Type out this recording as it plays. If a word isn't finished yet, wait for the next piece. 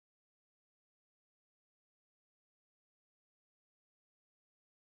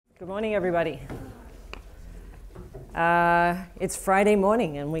Good morning, everybody. It's Friday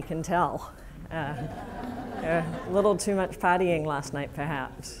morning, and we can tell. A little too much partying last night,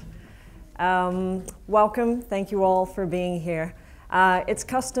 perhaps. Welcome. Thank you all for being here. It's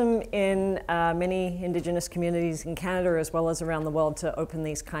custom in many Indigenous communities in Canada as well as around the world to open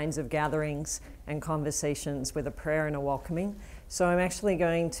these kinds of gatherings and conversations with a prayer and a welcoming. So I'm actually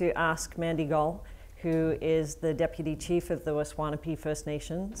going to ask Mandy Gull, who is the Deputy Chief of the WasWanipi First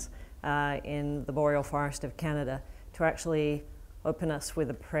Nations in the Boreal Forest of Canada, to actually open us with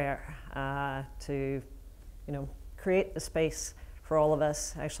a prayer to, create the space for all of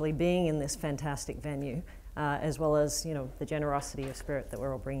us actually being in this fantastic venue, as well as, the generosity of spirit that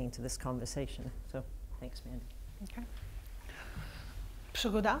we're all bringing to this conversation. So, thanks, Mandy. Okay.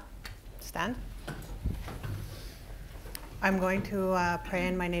 Pshuguda, stand. I'm going to pray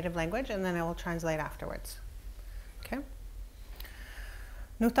in my native language, and then I will translate afterwards. Okay?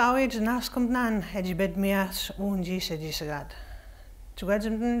 Nutawij naskumnan ejibed mias unji sejisagad.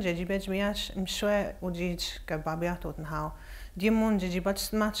 Tugajimden jejibed mias mshwe ujij gababiat utenhau. Dimun jejibat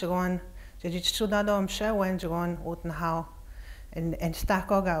smatchagon jejitsudado mshwe wenjagon utenhau. En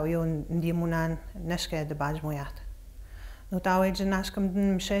stakoga uyun dimunan neske de bajmoyat. Nutawij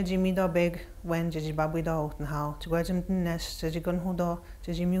naskumden mshwe jimido big wen jejibabido utenhau. Tugajimden nes jejigunhudo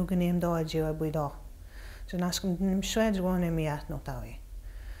jejimuganemdo ajiwabido. Janaskumden mshwe jagon emiat nutawi.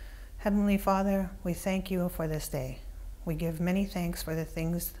 Heavenly Father, we thank you for this day. We give many thanks for the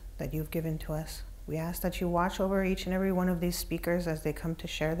things that you've given to us. We ask that you watch over each and every one of these speakers as they come to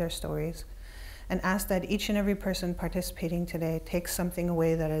share their stories, and ask that each and every person participating today takes something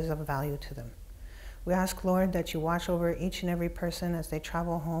away that is of value to them. We ask, Lord, that you watch over each and every person as they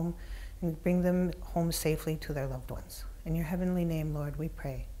travel home and bring them home safely to their loved ones. In your heavenly name, Lord, we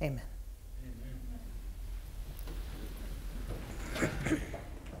pray. Amen. Amen.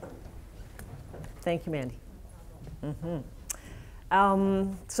 Thank you, Mandy.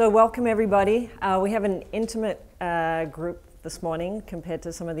 So welcome, everybody. We have an intimate group this morning compared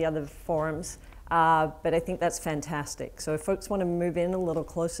to some of the other forums, but I think that's fantastic. So if folks want to move in a little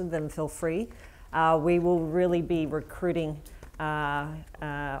closer, then feel free. We will really be recruiting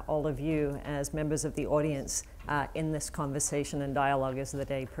all of you as members of the audience in this conversation and dialogue as the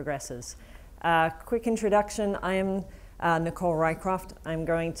day progresses. Quick introduction, I am Nicole Rycroft. I'm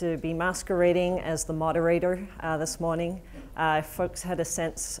going to be masquerading as the moderator this morning. If folks had a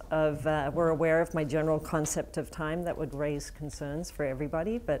sense of, were aware of my general concept of time, that would raise concerns for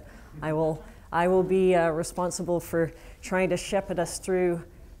everybody, but I will be responsible for trying to shepherd us through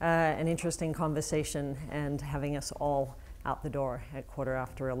an interesting conversation and having us all out the door at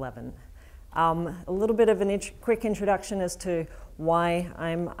 11:15. A little bit of a quick introduction as to why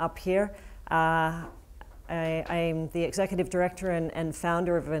I'm up here. I'm the executive director and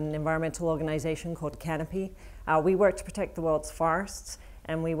founder of an environmental organization called Canopy. We work to protect the world's forests,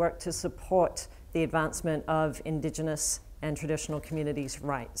 and we work to support the advancement of Indigenous and traditional communities'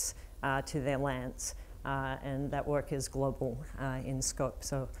 rights to their lands. And that work is global in scope.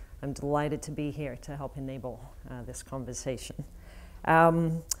 So I'm delighted to be here to help enable this conversation.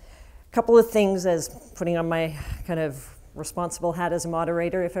 Couple of things as putting on my kind of responsible hat as a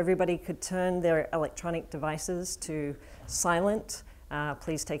moderator. If everybody could turn their electronic devices to silent,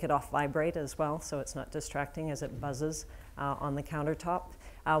 please take it off vibrate as well so it's not distracting as it buzzes on the countertop.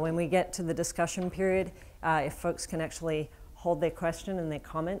 When we get to the discussion period, if folks can actually hold their question and their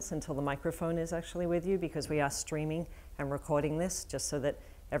comments until the microphone is actually with you, because we are streaming and recording this just so that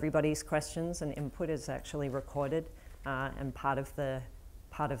everybody's questions and input is actually recorded and part of the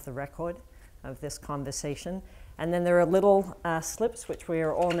record of this conversation. And then there are little slips, which we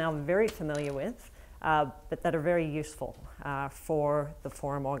are all now very familiar with, but that are very useful for the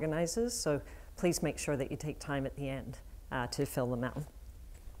forum organizers. So please make sure that you take time at the end to fill them out.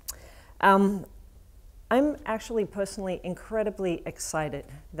 I'm actually personally incredibly excited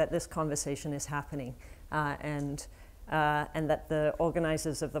that this conversation is happening and that the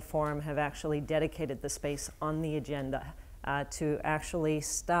organizers of the forum have actually dedicated the space on the agenda to actually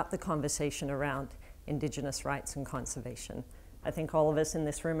start the conversation around Indigenous rights and conservation. I think all of us in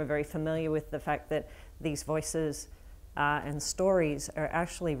this room are very familiar with the fact that these voices and stories are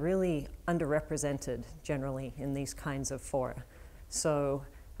actually really underrepresented generally in these kinds of fora. So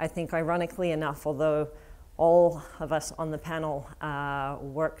I think ironically enough, although all of us on the panel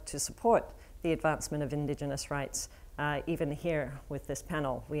work to support the advancement of Indigenous rights, even here with this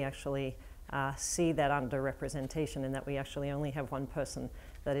panel, we actually see that underrepresentation in that we actually only have one person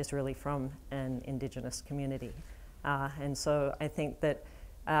that is really from an Indigenous community. And so I think that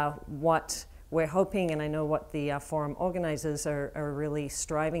what we're hoping, and I know what the forum organizers are really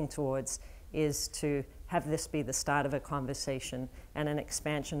striving towards, is to have this be the start of a conversation and an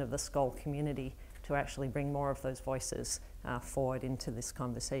expansion of the Skoll community to actually bring more of those voices forward into this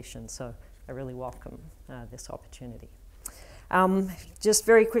conversation. So I really welcome this opportunity. Just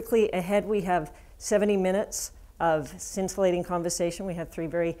very quickly ahead, we have 70 minutes of scintillating conversation. We have 3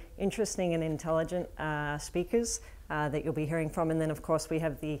 very interesting and intelligent speakers that you'll be hearing from. And then, of course, we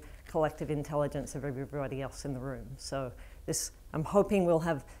have the collective intelligence of everybody else in the room. So this, I'm hoping we'll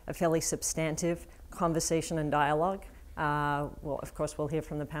have a fairly substantive conversation and dialogue. Well, of course, we'll hear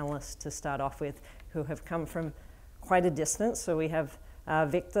from the panelists to start off with, who have come from quite a distance. So we have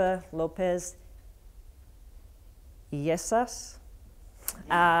Victor López Illescas,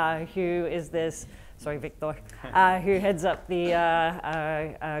 who is this, sorry, Victor, who heads up the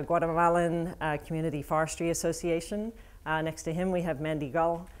Guatemalan Community Forestry Association. Next to him, we have Mandy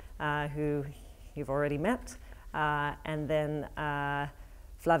Gull, who you've already met, and then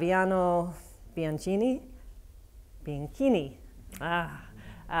Flaviano Bianchini,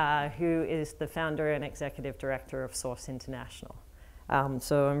 who is the founder and executive director of Source International.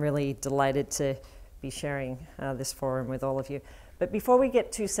 So I'm really delighted to be sharing this forum with all of you. But before we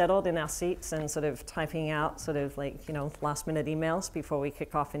get too settled in our seats and sort of typing out sort of like, you know, last minute emails before we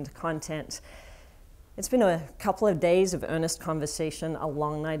kick off into content, it's been a couple of days of earnest conversation, a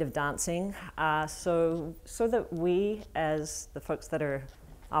long night of dancing, so that we, as the folks that are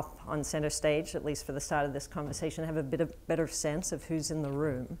up on center stage, at least for the start of this conversation, have a bit of better sense of who's in the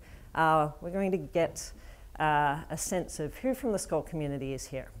room. We're going to get a sense of who from the Skoll community is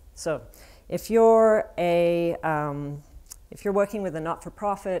here. So if you're working with a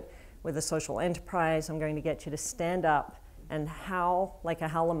not-for-profit, with a social enterprise, I'm going to get you to stand up and howl like a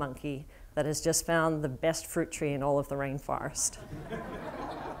howler monkey that has just found the best fruit tree in all of the rainforest.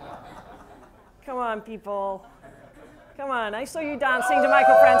 Come on, people. Come on, I saw you dancing to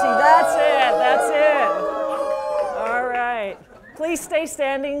Michael Franti. That's it, that's it. All right. Please stay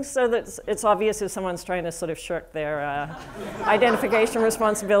standing so that it's obvious if someone's trying to sort of shirk their identification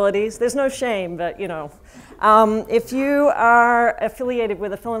responsibilities. There's no shame, but you know. If you are affiliated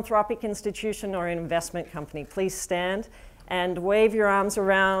with a philanthropic institution or an investment company, please stand and wave your arms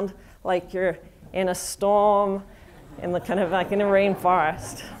around like you're in a storm, in the kind of like in a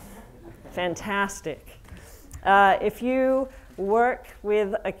rainforest. Fantastic. If you work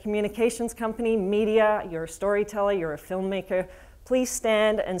with a communications company, media, you're a storyteller, you're a filmmaker, please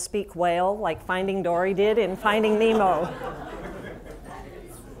stand and speak whale like Finding Dory did in Finding Nemo.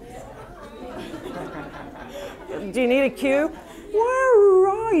 Do you need a cue? Where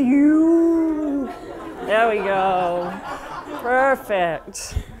are you? There we go.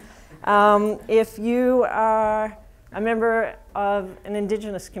 Perfect. If you are a member of an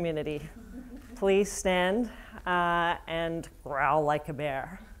Indigenous community, please stand and growl like a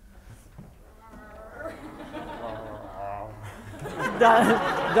bear.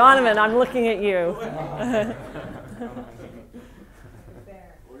 Donovan, I'm looking at you.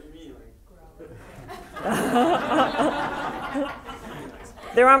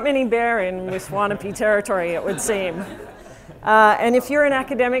 There aren't many bear in WasWanipi territory, it would seem. And if you're an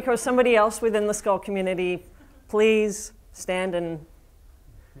academic or somebody else within the Skoll community, please stand and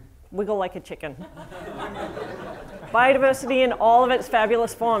wiggle like a chicken. Biodiversity in all of its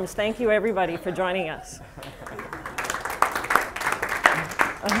fabulous forms. Thank you, everybody, for joining us.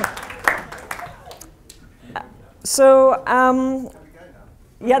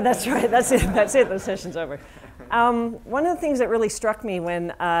 Yeah, that's right. That's it. That's it. The session's over. One of the things that really struck me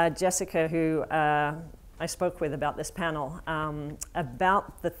when Jessica, who I spoke with about this panel,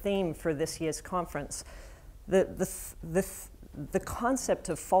 about the theme for this year's conference, the concept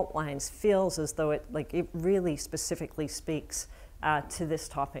of fault lines feels as though it really specifically speaks to this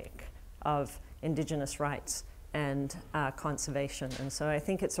topic of Indigenous rights and conservation. And so I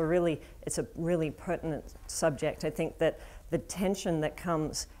think it's a really pertinent subject. I think that the tension that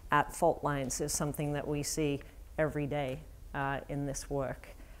comes at fault lines is something that we see every day in this work.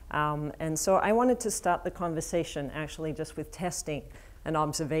 And so I wanted to start the conversation actually just with testing an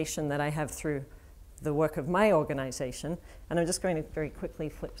observation that I have through the work of my organization. And I'm just going to very quickly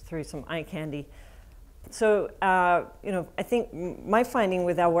flip through some eye candy. So, I think my finding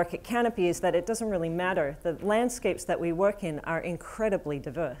with our work at Canopy is that it doesn't really matter. The landscapes that we work in are incredibly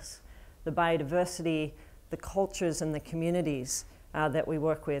diverse. The biodiversity, the cultures and the communities that we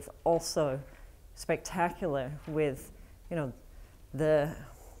work with also spectacular with, the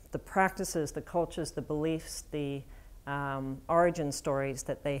practices, the cultures, the beliefs, the origin stories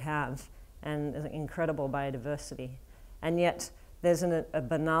that they have, and incredible biodiversity. And yet there's a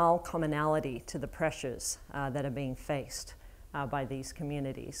banal commonality to the pressures that are being faced by these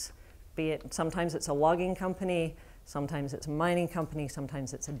communities. Be it, sometimes it's a logging company, sometimes it's a mining company,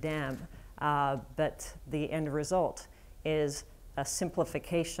 sometimes it's a dam, but the end result is a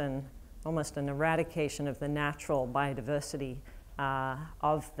simplification, almost an eradication of the natural biodiversity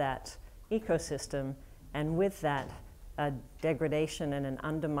of that ecosystem, and with that, a degradation and an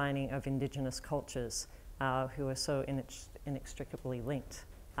undermining of indigenous cultures who are so inextricably linked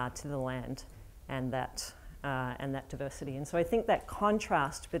to the land and that diversity. And so I think that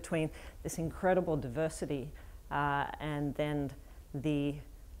contrast between this incredible diversity and then the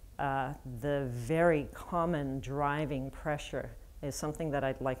very common driving pressure is something that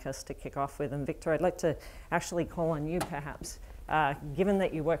I'd like us to kick off with. And Victor, I'd like to actually call on you perhaps. Given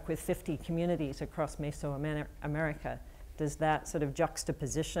that you work with 50 communities across Mesoamerica, does that sort of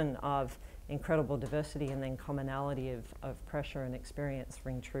juxtaposition of incredible diversity and then commonality of pressure and experience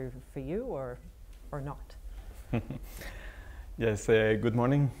ring true for you or not? Yes, good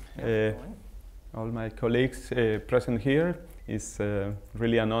morning. Good morning. All my colleagues present here. It's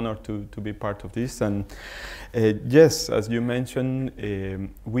really an honor to be part of this. And yes, as you mentioned,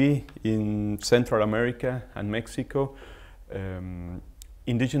 we in Central America and Mexico,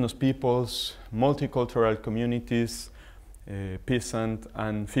 indigenous peoples, multicultural communities, peasant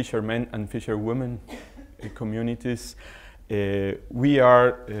and fishermen and fisherwomen communities, we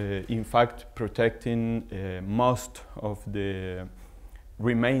are in fact protecting most of the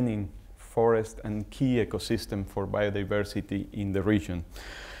remaining forest and key ecosystem for biodiversity in the region.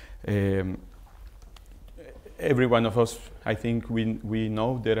 Every one of us, I think we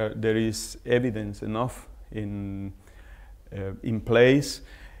know there is evidence enough in place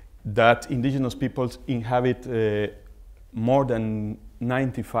that indigenous peoples inhabit more than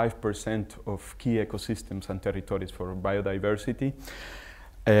 95% of key ecosystems and territories for biodiversity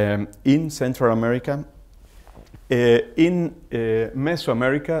in Central America. In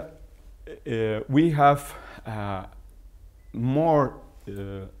Mesoamerica, we have more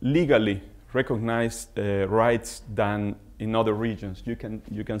legally recognized rights than in other regions. You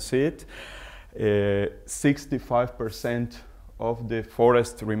can see it. 65% of the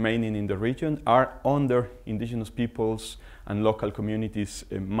forests remaining in the region are under indigenous peoples and local communities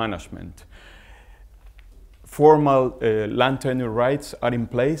management. Formal land tenure rights are in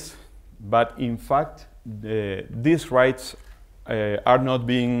place, but in fact these rights are not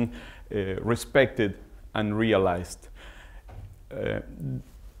being respected and realized.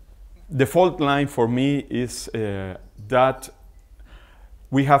 The fault line for me is that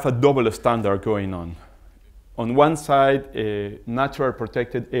we have a double standard going on. On one side, natural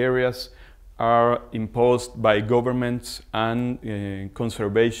protected areas are imposed by governments and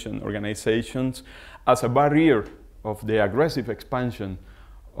conservation organizations as a barrier of the aggressive expansion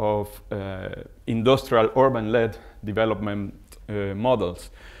of industrial urban-led development models.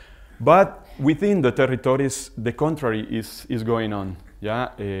 But within the territories, the contrary is going on. Yeah?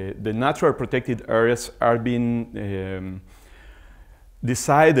 The natural protected areas are being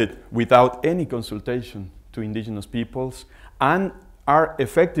decided without any consultation to indigenous peoples and are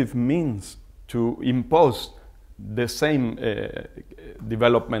effective means to impose the same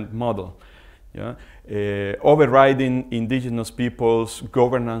development model. Yeah? Overriding indigenous peoples'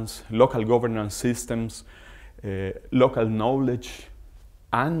 governance, local governance systems, local knowledge,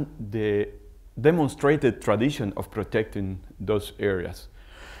 and the demonstrated tradition of protecting those areas.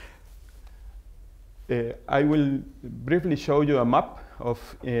 I will briefly show you a map of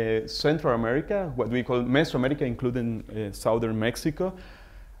Central America, what we call Mesoamerica, including southern Mexico,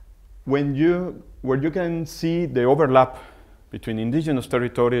 where you can see the overlap between indigenous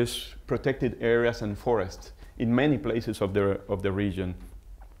territories, protected areas, and forests in many places of the region.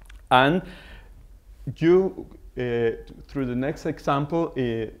 And you, through the next example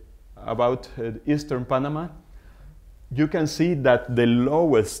about eastern Panama, you can see that the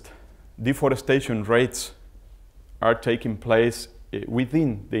lowest deforestation rates are taking place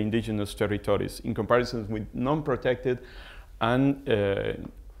within the indigenous territories in comparison with non-protected and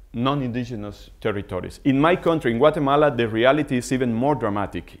non-indigenous territories. In my country, in Guatemala, the reality is even more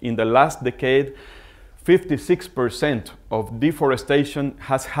dramatic. In the last decade, 56% of deforestation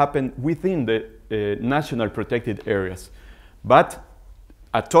has happened within the national protected areas. But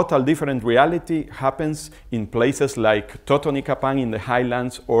a total different reality happens in places like Totonicapán in the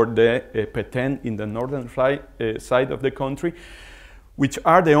highlands or the Petén in the northern side of the country, which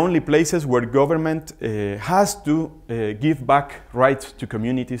are the only places where government has to give back rights to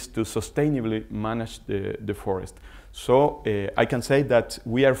communities to sustainably manage the forest. So I can say that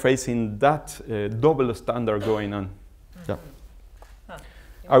we are facing that double standard going on. Yeah.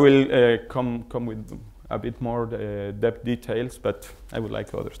 I will come with a bit more depth details, but I would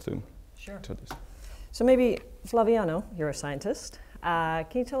like others to do this. So maybe, Flaviano, you're a scientist. Can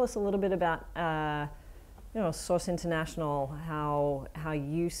you tell us a little bit about Source International, how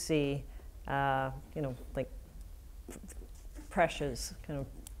you see like pressures kind of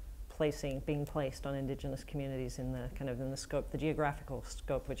being placed on Indigenous communities in the scope, the geographical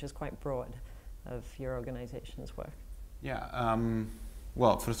scope, which is quite broad, of your organization's work? Yeah.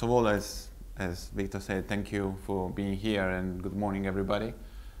 Well, first of all, as Victor said, thank you for being here, and good morning, everybody.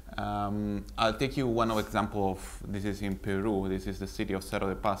 I'll take you one example of, this is in Peru. This is the city of Cerro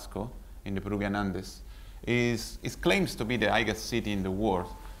de Pasco in the Peruvian Andes. It claims to be the highest city in the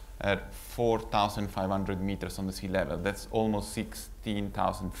world at 4,500 meters on the sea level. That's almost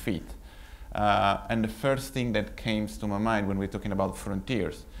 16,000 feet. And the first thing that came to my mind when we're talking about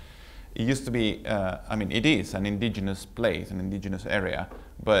frontiers, it used to be, it is an indigenous place, an indigenous area,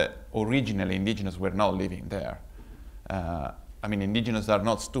 but originally indigenous were not living there. Indigenous are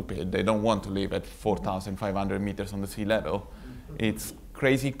not stupid. They don't want to live at 4,500 meters on the sea level. It's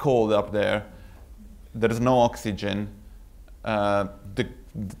crazy cold up there. There's no oxygen. The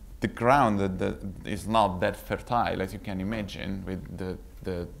ground is not that fertile, as you can imagine. With the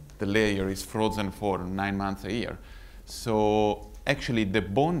layer is frozen for 9 months a year. So actually, the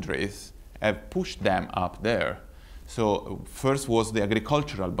boundaries have pushed them up there. So first was the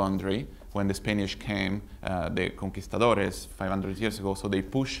agricultural boundary. When the Spanish came, the conquistadores 500 years ago, so they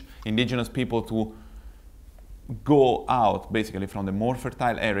pushed indigenous people to go out basically from the more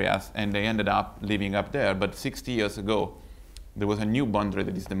fertile areas, and they ended up living up there. But 60 years ago, there was a new boundary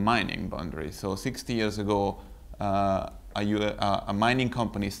that is the mining boundary. So 60 years ago, a mining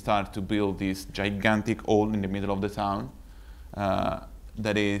company started to build this gigantic hole in the middle of the town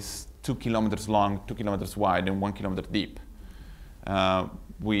that is 2 kilometers long, 2 kilometers wide, and 1 kilometer deep.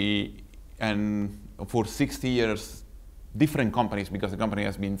 And for 60 years, different companies, because the company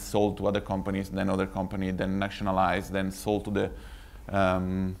has been sold to other companies, then other company, then nationalized, then sold to the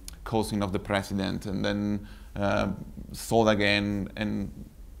cousin of the president, and then sold again. And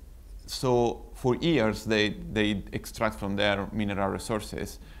so for years, they extract from their mineral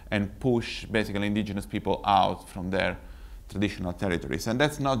resources and push basically indigenous people out from their traditional territories. And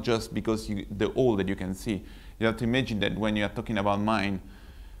that's not just because the hole that you can see. You have to imagine that when you are talking about mine,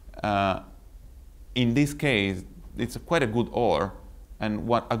 in this case, it's quite a good ore, and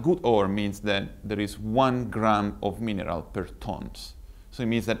what a good ore means that there is 1 gram of mineral per tons. So it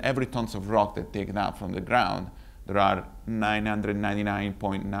means that every tons of rock that taken out from the ground, there are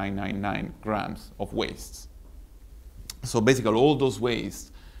 999.999 grams of wastes. So basically all those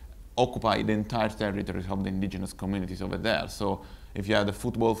wastes occupy the entire territory of the indigenous communities over there. So if you have the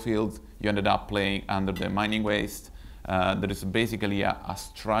football field, you ended up playing under the mining waste. There is basically a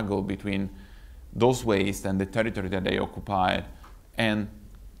struggle between those wastes and the territory that they occupied and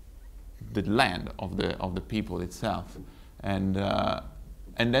the land of the people itself. And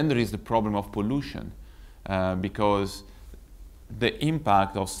then there is the problem of pollution, because the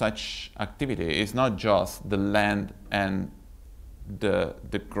impact of such activity is not just the land and the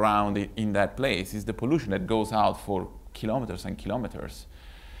ground in that place, it's the pollution that goes out for kilometers and kilometers.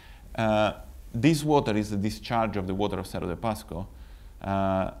 This water is the discharge of the water of Cerro de Pasco.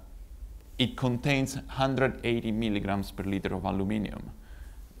 It contains 180 milligrams per liter of aluminum.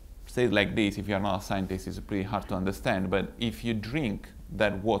 Say it like this, if you are not a scientist, it's pretty hard to understand, but if you drink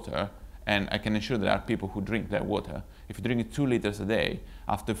that water, and I can assure there are people who drink that water, if you drink 2 liters a day,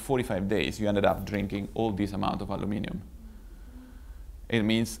 after 45 days, you ended up drinking all this amount of aluminum. It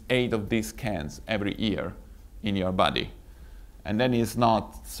means 8 of these cans every year in your body. And then it's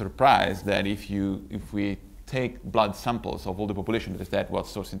not surprised that if we take blood samples of all the population, that is what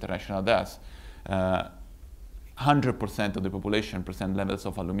Source International does, 100% of the population present levels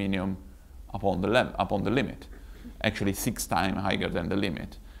of aluminum upon the limit, actually 6 times higher than the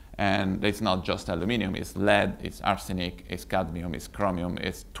limit. And it's not just aluminum, it's lead, it's arsenic, it's cadmium, it's chromium,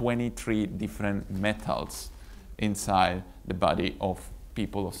 it's 23 different metals inside the body of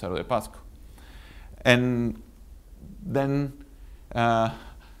people of Cerro de Pasco. And then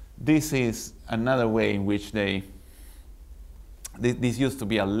this is another way in which this used to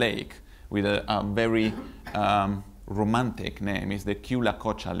be a lake with a very romantic name. It's the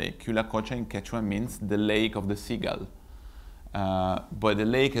Quila-Cocha Lake. Quila-Cocha in Quechua means the lake of the seagull. But the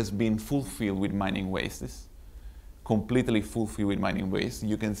lake has been fulfilled with mining wastes, completely fulfilled with mining waste.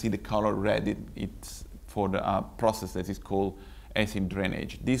 You can see the color red. It's for the process that is called acid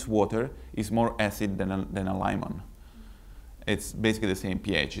drainage. This water is more acid than a lemon. It's basically the same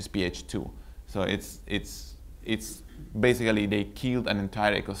pH, it's pH 2. So it's basically they killed an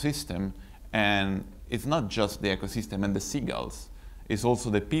entire ecosystem, and it's not just the ecosystem and the seagulls, it's also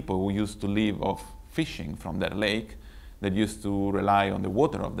the people who used to live off fishing from that lake, that used to rely on the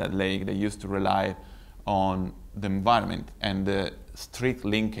water of that lake, they used to rely on the environment and the street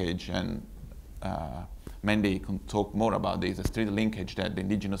linkage, and Mandy can talk more about this, the street linkage that the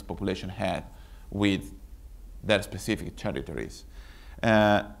indigenous population had with their specific territories.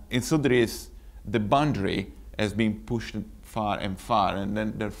 And so there is, the boundary has been pushed far and far, and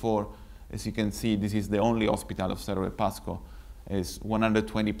then therefore, as you can see, this is the only hospital of Cerro de Pasco. It's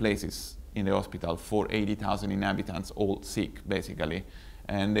 120 places in the hospital for 80,000 inhabitants, all sick basically,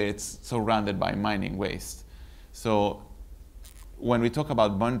 and it's surrounded by mining waste. So when we talk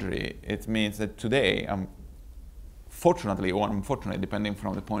about boundary, it means that today, fortunately or unfortunately, depending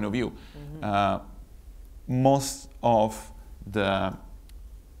from the point of view, most of the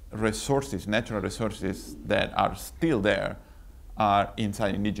resources, natural resources that are still there are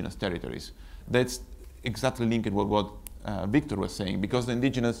inside indigenous territories. That's exactly linked with what Victor was saying, because the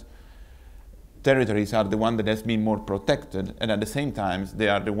indigenous territories are the one that has been more protected, and at the same time they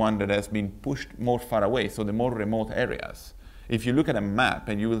are the one that has been pushed more far away, so the more remote areas. If you look at a map,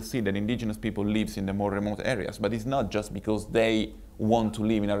 and you will see that indigenous people live in the more remote areas, but it's not just because they want to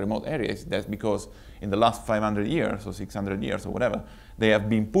live in a remote area, that's because in the last 500 years or 600 years or whatever, they have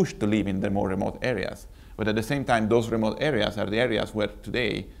been pushed to live in the more remote areas. But at the same time, those remote areas are the areas where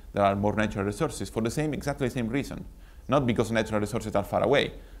today there are more natural resources for the same, exactly the same reason. Not because natural resources are far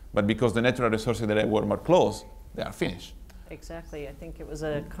away, but because the natural resources that were more close, they are finished. Exactly. I think it was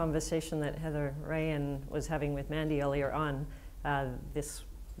a conversation that Heather Rayan was having with Mandy earlier on this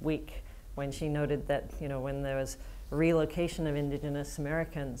week, when she noted that, you know, when there was relocation of Indigenous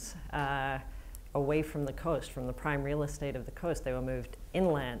Americans away from the coast, from the prime real estate of the coast, they were moved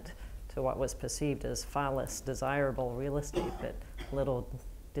inland to what was perceived as far less desirable real estate, but little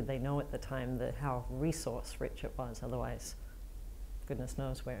did they know at the time that how resource rich it was. Otherwise, goodness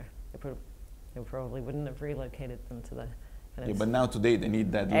knows where. They probably wouldn't have relocated them to the... Yeah, but now today they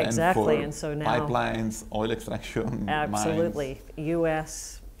need that land exactly, for and so now, pipelines, oil extraction, absolutely. mines.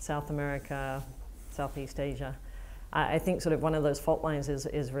 US, South America, Southeast Asia. I think sort of one of those fault lines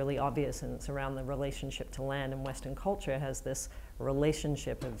is really obvious, and it's around the relationship to land, and Western culture has this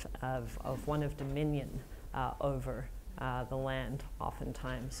relationship of one of dominion over the land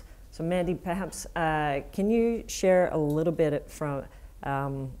oftentimes. So Mandy, perhaps can you share a little bit from,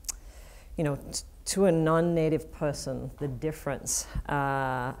 you know, to a non-native person, the difference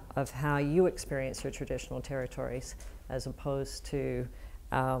of how you experience your traditional territories as opposed to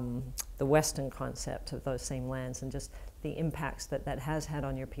the Western concept of those same lands, and just the impacts that that has had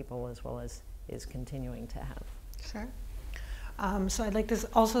on your people as well as is continuing to have. Sure. So I'd like to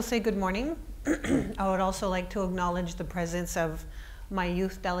also say good morning. I would also like to acknowledge the presence of my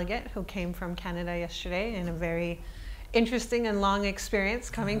youth delegate who came from Canada yesterday in a very interesting and long experience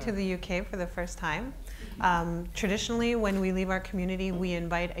coming to the UK for the first time. Traditionally, when we leave our community, we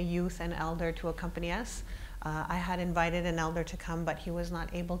invite a youth and elder to accompany us. I had invited an elder to come, but he was not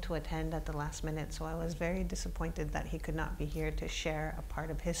able to attend at the last minute, so I was very disappointed that he could not be here to share a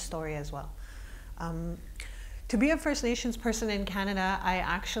part of his story as well. To be a First Nations person in Canada, I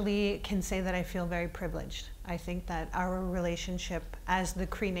actually can say that I feel very privileged. I think that our relationship as the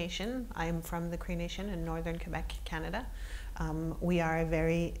Cree Nation, I'm from the Cree Nation in northern Quebec, Canada. We are a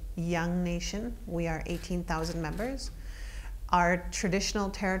very young nation. We are 18,000 members. Our traditional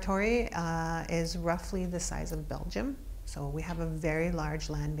territory is roughly the size of Belgium, so we have a very large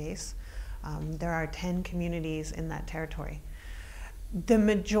land base. There are 10 communities in that territory. The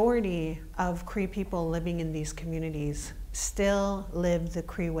majority of Cree people living in these communities still live the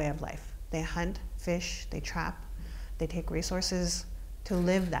Cree way of life. They hunt, fish, they trap, they take resources to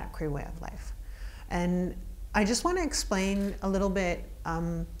live that Cree way of life. And I just want to explain a little bit,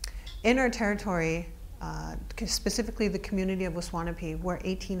 in our territory, specifically the community of WasWanipi, we're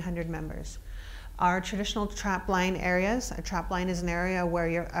 1,800 members. Our traditional trap line areas, a trap line is an area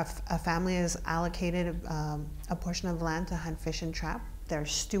where a family is allocated a portion of land to hunt, fish, and trap. They're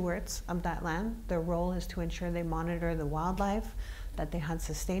stewards of that land. Their role is to ensure they monitor the wildlife, that they hunt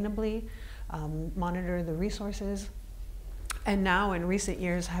sustainably, monitor the resources, and now in recent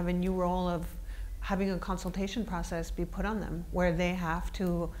years have a new role of having a consultation process be put on them, where they have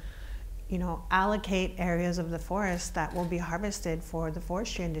to, you know, allocate areas of the forest that will be harvested for the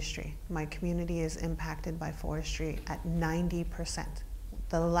forestry industry. My community is impacted by forestry at 90%.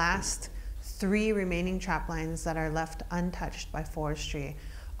 The last 3 remaining trap lines that are left untouched by forestry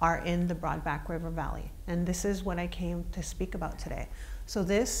are in the Broadback River Valley. And this is what I came to speak about today. So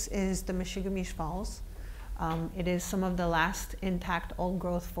this is the Michigamis Falls. It is some of the last intact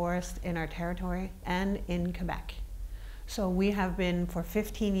old-growth forest in our territory and in Quebec. So we have been, for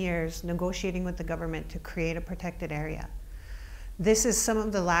 15 years, negotiating with the government to create a protected area. This is some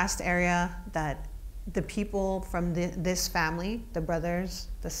of the last area that the people from this family, the brothers,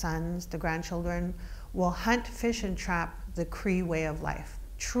 the sons, the grandchildren, will hunt, fish, and trap the Cree way of life,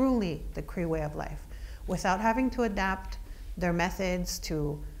 truly the Cree way of life, without having to adapt their methods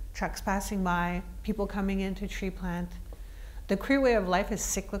to trucks passing by, people coming in to tree plant. The Cree way of life is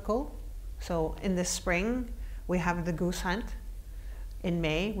cyclical. So in the spring, we have the goose hunt. In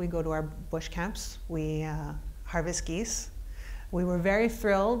May, we go to our bush camps. We harvest geese. We were very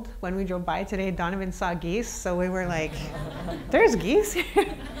thrilled when we drove by today. Donovan saw geese, so we were like, there's geese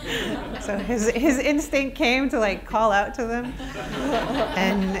here. So his instinct came to like call out to them.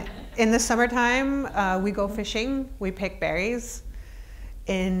 And in the summertime, we go fishing, we pick berries.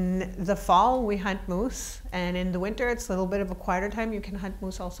 In the fall, we hunt moose. And in the winter, it's a little bit of a quieter time. You can hunt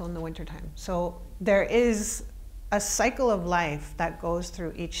moose also in the wintertime. So there is a cycle of life that goes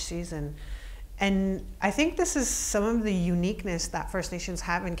through each season. And I think this is some of the uniqueness that First Nations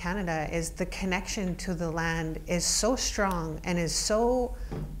have in Canada, is the connection to the land is so strong and is so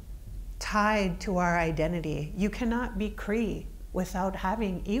tied to our identity. You cannot be Cree without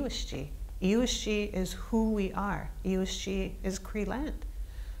having Illescas. Illescas is who we are. Illescas is Cree land.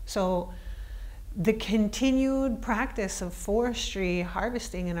 So the continued practice of forestry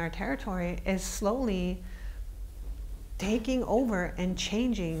harvesting in our territory is slowly taking over and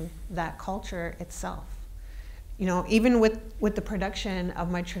changing that culture itself. You know, even with the production of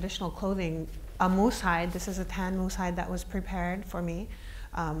my traditional clothing, a moose hide, this is a tan moose hide that was prepared for me.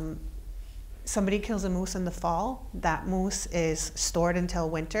 Somebody kills a moose in the fall, that moose is stored until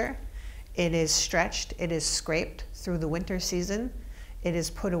winter. It is stretched, it is scraped through the winter season. It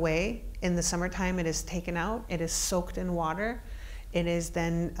is put away. In the summertime, it is taken out. It is soaked in water. It is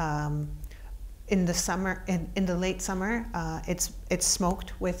then, in the summer, in the late summer, it's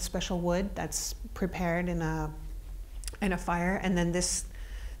smoked with special wood that's prepared in a fire. And then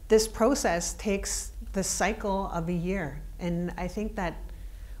this process takes the cycle of a year. And I think that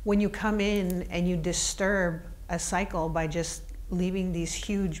when you come in and you disturb a cycle by just leaving these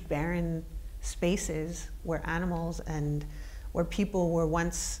huge barren spaces where animals and where people were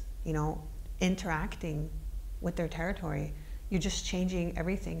once, you know, interacting with their territory, you're just changing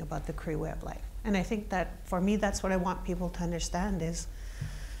everything about the Cree way of life. And I think that for me, that's what I want people to understand is,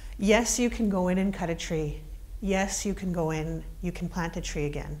 yes, you can go in and cut a tree. Yes, you can go in, you can plant a tree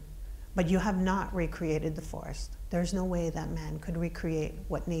again, but you have not recreated the forest. There's no way that man could recreate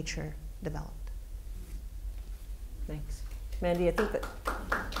what nature developed. Thanks. Mandy, I think that...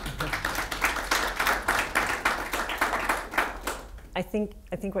 I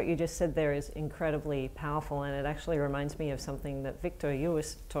think what you just said there is incredibly powerful, and it actually reminds me of something that Victor, you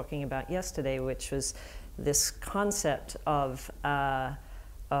was talking about yesterday, which was this concept of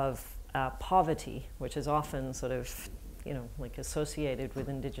poverty, which is often sort of, you know, like associated with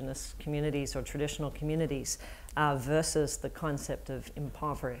Indigenous communities or traditional communities, versus the concept of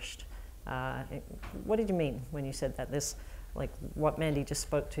impoverished. What did you mean when you said that? This, like what Mandy just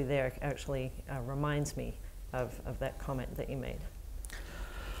spoke to there, actually reminds me of that comment that you made.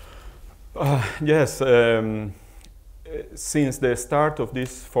 Yes, since the start of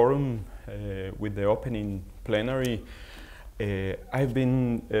this forum with the opening plenary, I've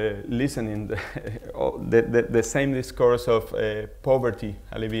been listening the same discourse of poverty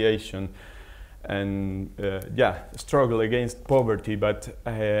alleviation and struggle against poverty, but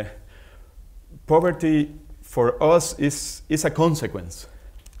poverty for us is a consequence.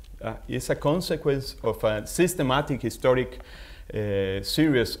 It's a consequence of a systematic historic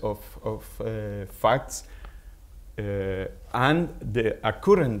series of facts and a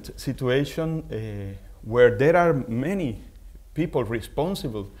current situation where there are many people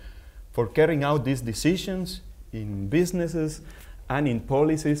responsible for carrying out these decisions in businesses and in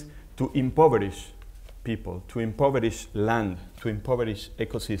policies to impoverish people, to impoverish land, to impoverish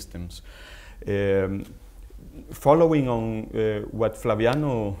ecosystems. Following on what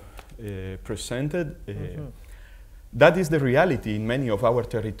Flaviano presented, that is the reality in many of our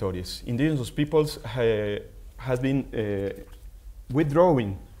territories. Indigenous peoples has been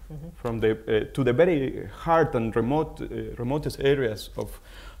withdrawing from to the very hard and remotest areas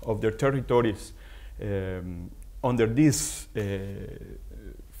of their territories under these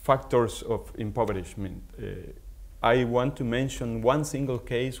factors of impoverishment. I want to mention one single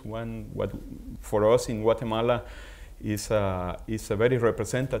case, what for us in Guatemala is a very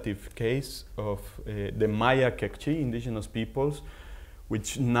representative case of the Maya Quechí indigenous peoples,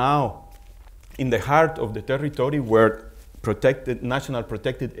 which now in the heart of the territory where national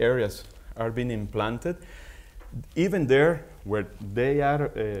protected areas are being implanted. Even there, where they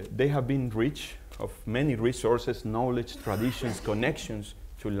have been rich of many resources, knowledge, traditions, connections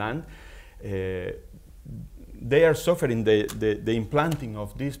to land, they are suffering the implanting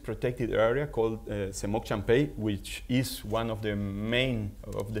of this protected area called Semoc Champey, which is one of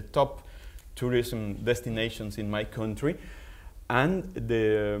the top tourism destinations in my country. And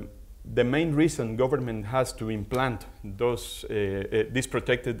the main reason government has to implant this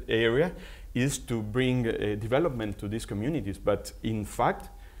protected area is to bring development to these communities. But in fact,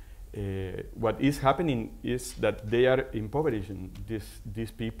 what is happening is that they are impoverishing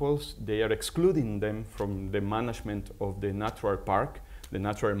these peoples. They are excluding them from the management of the natural park, the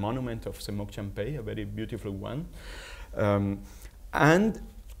natural monument of Semoc Champey, a very beautiful one. And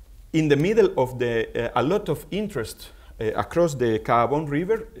in the middle of a lot of interest across the Caabon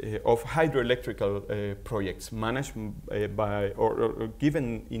River of hydroelectrical projects managed by or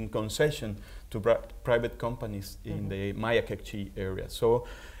given in concession to private companies in the Maya Kekchi area. So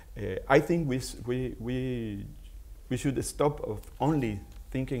I think we should stop of only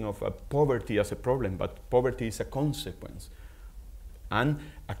thinking of poverty as a problem, but poverty is a consequence, and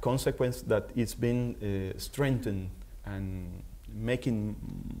a consequence that is being strengthened and making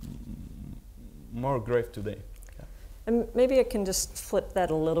more grave today. And maybe I can just flip that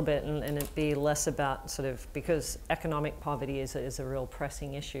a little bit and it be less about sort of, because economic poverty is a real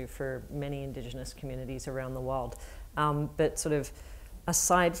pressing issue for many Indigenous communities around the world. But sort of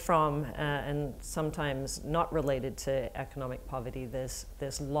aside from, and sometimes not related to economic poverty,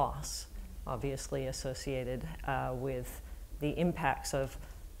 there's loss obviously associated with the impacts of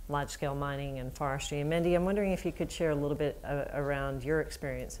large-scale mining and forestry. And Mandy, I'm wondering if you could share a little bit around your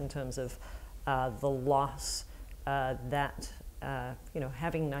experience in terms of the loss that,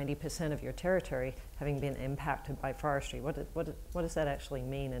 having 90% of your territory having been impacted by forestry. What does that actually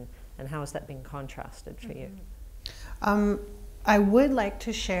mean, and how has that been contrasted for you? I would like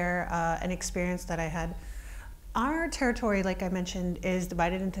to share an experience that I had. Our territory, like I mentioned, is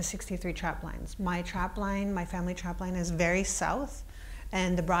divided into 63 trap lines. My trap line, my family trap line, is very south,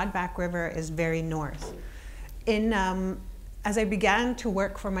 and the Broadback River is very north. As I began to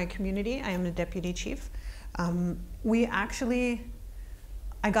work for my community, I am the deputy chief. I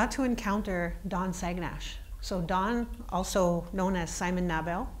got to encounter Don Sagnash. So Don, also known as Simon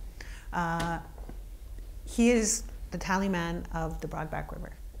Nabel, he is the tallyman of the Broadback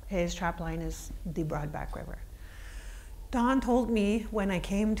River. His trapline is the Broadback River. Don told me when I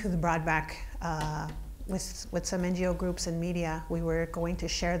came to the Broadback with some NGO groups and media, we were going to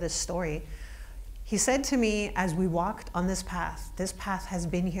share this story. He said to me as we walked on this path has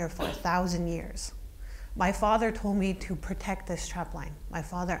been here for 1,000 years. My father told me to protect this trapline. My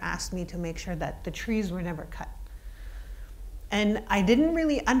father asked me to make sure that the trees were never cut. And I didn't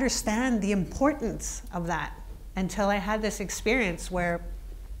really understand the importance of that until I had this experience where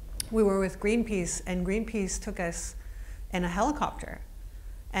we were with Greenpeace, and Greenpeace took us in a helicopter.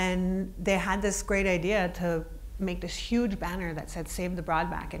 And they had this great idea to make this huge banner that said "Save the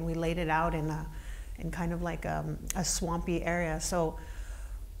Broadback," and we laid it out in kind of like a swampy area. So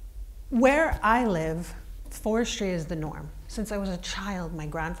where I live, forestry is the norm. Since I was a child, my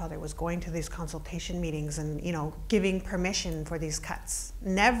grandfather was going to these consultation meetings and giving permission for these cuts.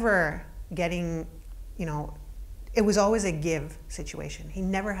 Never getting, it was always a give situation. He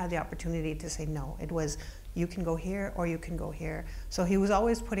never had the opportunity to say no. It was, you can go here or you can go here. So he was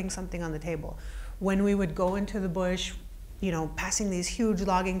always putting something on the table. When we would go into the bush, passing these huge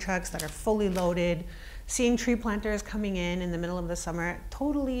logging trucks that are fully loaded, seeing tree planters coming in the middle of the summer,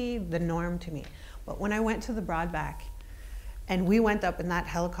 totally the norm to me. But when I went to the Broadback and we went up in that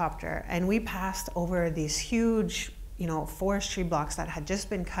helicopter and we passed over these huge, forestry blocks that had just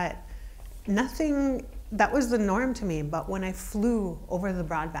been cut, nothing, that was the norm to me. But when I flew over the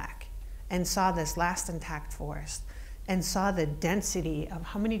Broadback and saw this last intact forest and saw the density of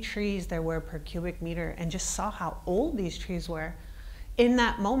how many trees there were per cubic meter and just saw how old these trees were, in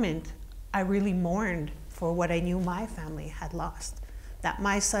that moment, I really mourned for what I knew my family had lost. That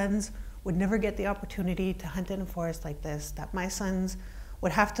my sons would never get the opportunity to hunt in a forest like this, that my sons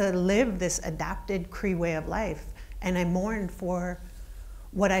would have to live this adapted Cree way of life. And I mourned for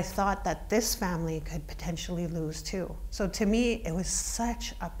what I thought that this family could potentially lose too. So to me, it was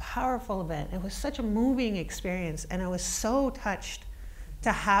such a powerful event. It was such a moving experience. And I was so touched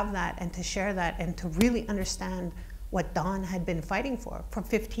to have that and to share that and to really understand what Don had been fighting for. For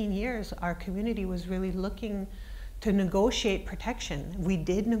 15 years, our community was really looking to negotiate protection. We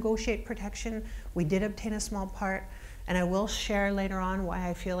did negotiate protection. We did obtain a small part. And I will share later on why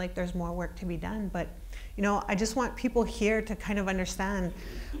I feel like there's more work to be done. But you know, I just want people here to kind of understand,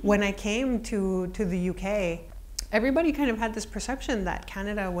 when I came to the UK, everybody kind of had this perception that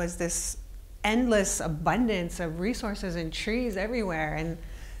Canada was this endless abundance of resources and trees everywhere. And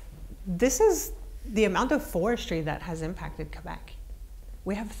this is the amount of forestry that has impacted Quebec.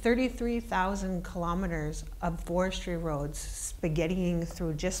 We have 33,000 kilometers of forestry roads spaghettiing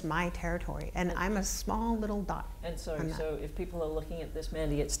through just my territory, and I'm a small little dot. And so if people are looking at this,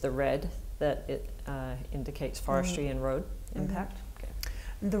 Mandy, it's the red that it indicates forestry and road impact? Okay.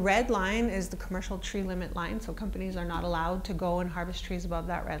 The red line is the commercial tree limit line, so companies are not allowed to go and harvest trees above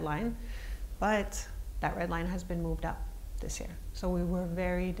that red line, but that red line has been moved up this year. So we were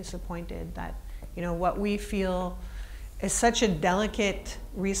very disappointed that, you know, what we feel is such a delicate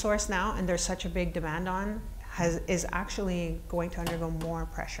resource now, and there's such a big demand on, is actually going to undergo more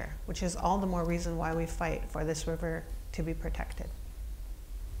pressure, which is all the more reason why we fight for this river to be protected.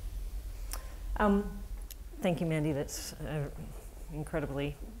 Thank you, Mandy. That's an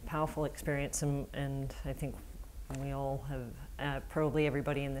incredibly powerful experience, and I think we all have, probably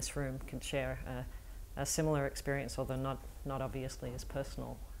everybody in this room could share a similar experience, although not obviously as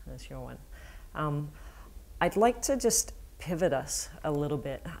personal as your one. I'd like to just pivot us a little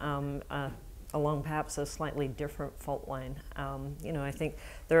bit along perhaps a slightly different fault line. You know, I think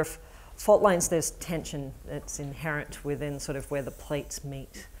there are fault lines, there's tension that's inherent within sort of where the plates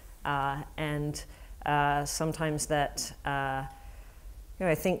meet. And sometimes that, you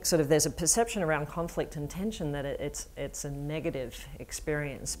know, I think sort of there's a perception around conflict and tension that it's a negative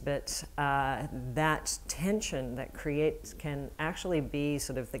experience, but that tension that creates can actually be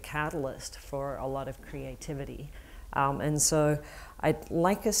sort of the catalyst for a lot of creativity. And so I'd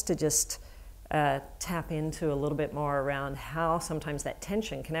like us to just tap into a little bit more around how sometimes that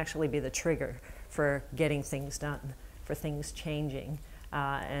tension can actually be the trigger for getting things done, for things changing.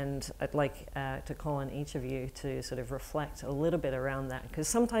 And I'd like to call on each of you to sort of reflect a little bit around that, because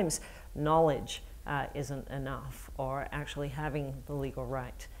sometimes knowledge isn't enough, or actually having the legal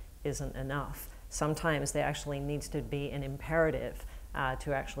right isn't enough. Sometimes there actually needs to be an imperative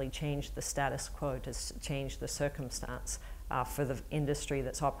to actually change the status quo, to change the circumstance for the industry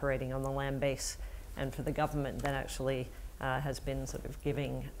that's operating on the land base, and for the government that actually has been sort of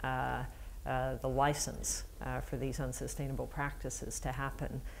giving the license for these unsustainable practices to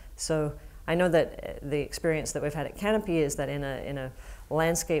happen. So I know that the experience that we've had at Canopy is that in a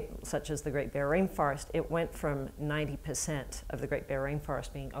landscape such as the Great Bear Rainforest, it went from 90% of the Great Bear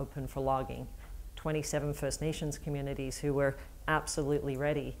Rainforest being open for logging, 27 First Nations communities who were absolutely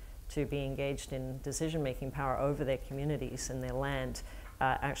ready to be engaged in decision-making power over their communities and their land,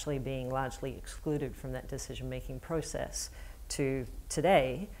 actually being largely excluded from that decision-making process, to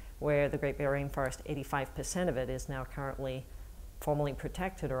today, where the Great Bear Rainforest, 85% of it is now currently formally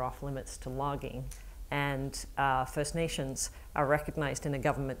protected or off limits to logging. And First Nations are recognized in a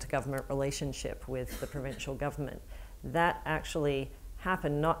government-to-government relationship with the provincial government. That actually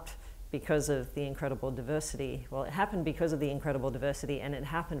happened not because of the incredible diversity. Well, it happened because of the incredible diversity, and it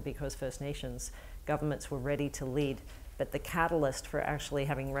happened because First Nations governments were ready to lead. But the catalyst for actually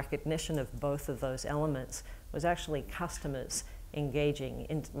having recognition of both of those elements was actually customers engaging,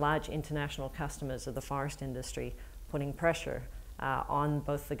 in large international customers of the forest industry, putting pressure on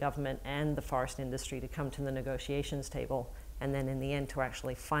both the government and the forest industry to come to the negotiations table, and then in the end to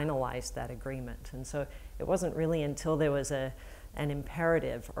actually finalize that agreement. And so it wasn't really until there was an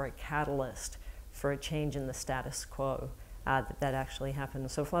imperative or a catalyst for a change in the status quo that actually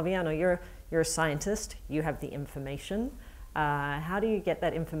happened. So Flaviano, you're a scientist, you have the information. How do you get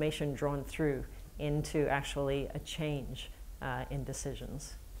that information drawn through into actually a change in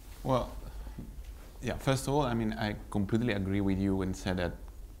decisions? Well, yeah, first of all, I mean, I completely agree with you and say that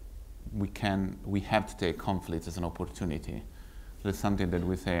we have to take conflicts as an opportunity. There's something that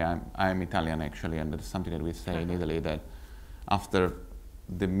we say, I'm Italian actually, and there's something that we say in Italy, that after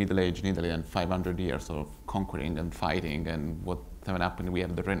the Middle Age in Italy and 500 years of conquering and fighting and whatever happened, we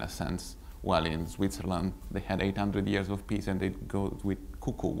have the Renaissance. While in Switzerland, they had 800 years of peace and they go with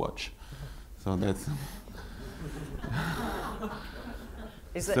cuckoo watch. So that's...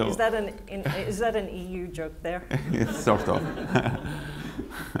 Is that an EU joke there? Sort of.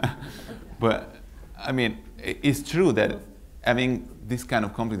 But I mean, it's true that having this kind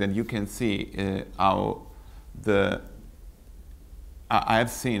of conflict, that you can see how I have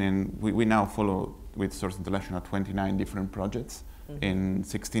seen, and we now follow with Source International 29 different projects in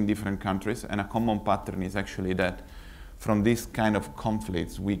 16 different countries, and a common pattern is actually that from this kind of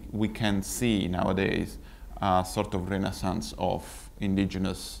conflicts we can see nowadays a sort of renaissance of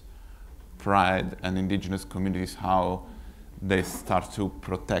indigenous pride and indigenous communities, how they start to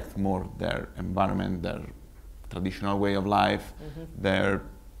protect more their environment, their traditional way of life, their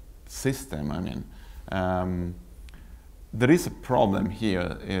system. I mean, there is a problem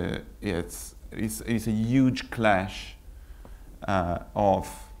here. It's a huge clash of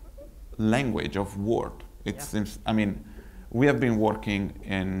language, of word. It seems, I mean, we have been working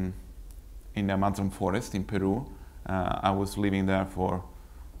in the Amazon forest in Peru. I was living there for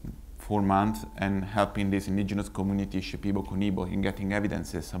 4 months and helping this indigenous community, Shipibo Konibo, in getting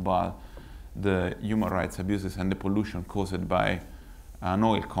evidences about the human rights abuses and the pollution caused by an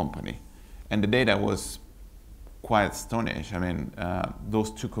oil company. And the data was quite astonishing. I mean,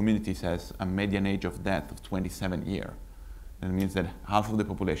 those two communities has a median age of death of 27 years. That means that half of the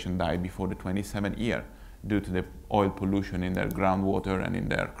population died before the 27th year due to the oil pollution in their groundwater and in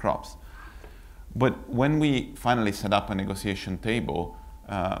their crops. But when we finally set up a negotiation table,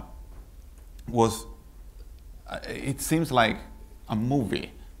 it seems like a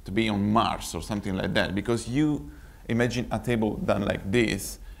movie to be on Mars or something like that, because you imagine a table done like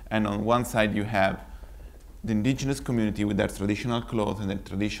this, and on one side you have the indigenous community with their traditional clothes and their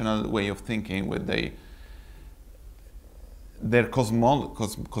traditional way of thinking, with their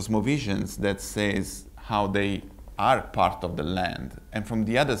cosmovisions that says how they are part of the land. And from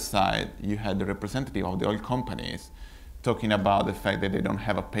the other side, you had the representative of the oil companies talking about the fact that they don't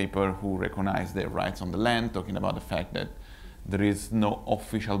have a paper who recognize their rights on the land, talking about the fact that there is no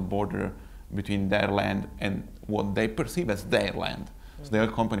official border between their land and what they perceive as their land. So the oil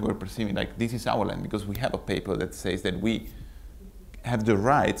company were perceiving like, this is our land because we have a paper that says that we have the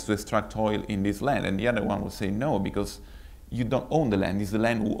rights to extract oil in this land. And the other one would say no, because you don't own the land, it's the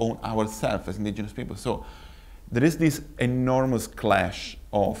land we own ourselves as indigenous people. So there is this enormous clash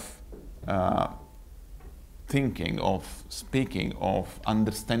of thinking, of speaking, of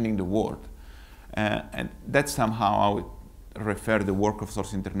understanding the world. And that's somehow I would refer the work of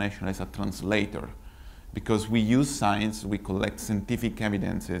Source International as a translator, because we use science, we collect scientific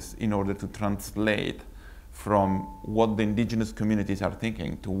evidences in order to translate from what the indigenous communities are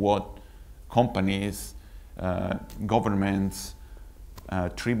thinking to what companies, governments,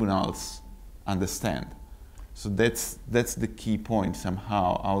 tribunals understand. So that's the key point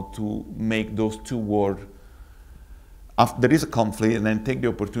somehow, how to make those two words. There is a conflict, and then take the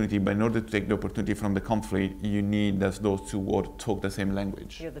opportunity, but in order to take the opportunity from the conflict, you need that those two words talk the same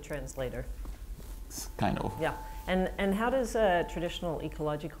language. You're the translator. Kind of. Yeah, and how does traditional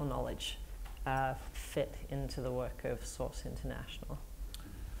ecological knowledge fit into the work of Source International?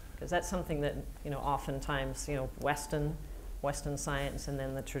 Because that's something that, oftentimes, Western science and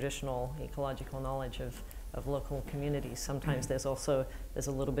then the traditional ecological knowledge of local communities, sometimes there's a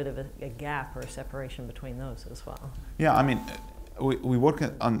little bit of a gap or a separation between those as well. Yeah, I mean, we work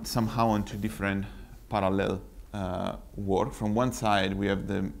on somehow on two different parallel work. From one side, we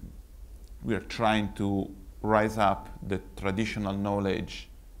are trying to rise up the traditional knowledge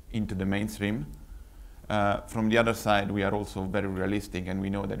into the mainstream. From the other side, we are also very realistic, and we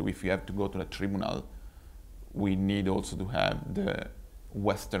know that if we have to go to the tribunal, we need also to have the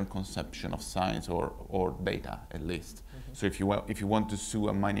Western conception of science or data, at least. So if you want to sue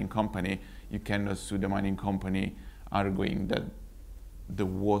a mining company, you cannot sue the mining company arguing that the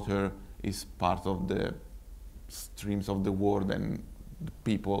water is part of the streams of the world and the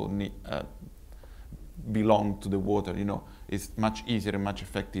people belong to the water. It's much easier and much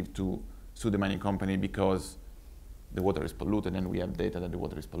effective to sue the mining company because the water is polluted and we have data that the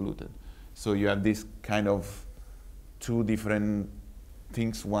water is polluted. So you have this kind of two different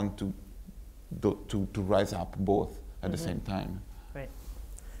things, one to rise up both at the same time. Right.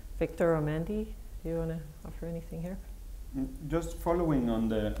 Victor or Mandy, do you want to offer anything here? Just following on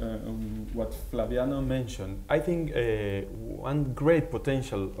what Flaviano mentioned, I think one great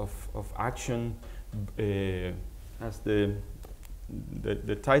potential of action, as the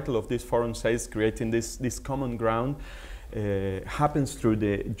title of this forum says, creating this common ground, happens through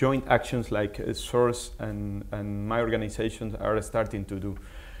the joint actions like Source and my organizations are starting to do.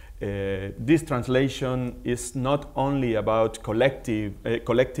 This translation is not only about collecting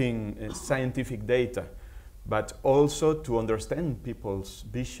scientific data, but also to understand people's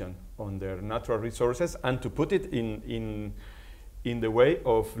vision on their natural resources and to put it in the way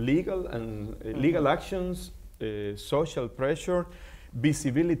of legal actions, social pressure,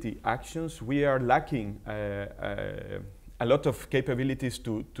 visibility actions. We are lacking a lot of capabilities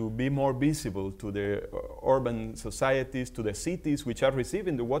to be more visible to the urban societies, to the cities which are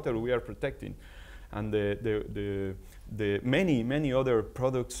receiving the water we are protecting, and the many other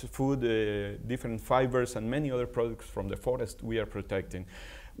products, food, different fibers, and many other products from the forest we are protecting.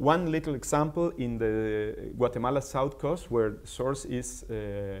 One little example in the Guatemala south coast, where Source is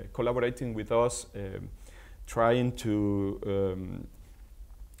collaborating with us, trying to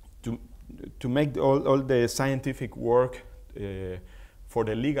make all the scientific work for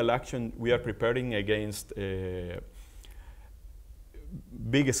the legal action we are preparing against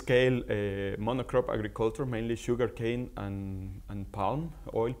big-scale monocrop agriculture, mainly sugarcane and palm,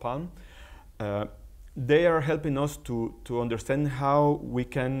 oil palm. They are helping us to understand how we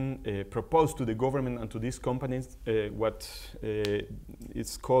can propose to the government and to these companies what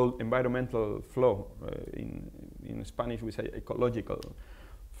is called environmental flow. In Spanish we say ecological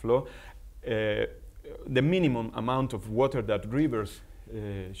flow. The minimum amount of water that rivers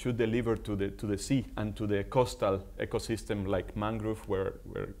should deliver to the sea and to the coastal ecosystem like mangrove, where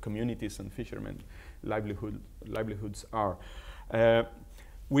communities and fishermen livelihoods are.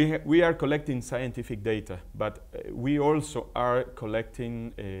 We are collecting scientific data, but we also are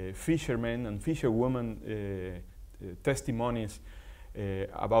collecting fishermen and fisherwomen testimonies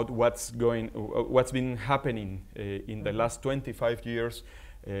about what's been happening in the last 25 years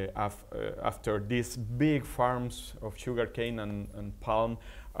after these big farms of sugarcane and palm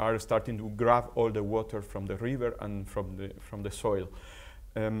are starting to grab all the water from the river and from the soil.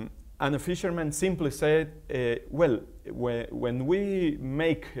 And a fisherman simply said, well, when we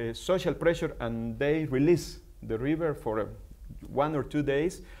make social pressure and they release the river for 1 or 2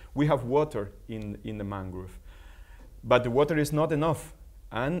 days, we have water in the mangrove. But the water is not enough.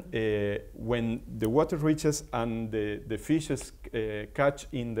 And when the water reaches and the fishes catch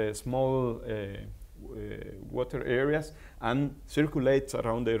in the small water areas and circulates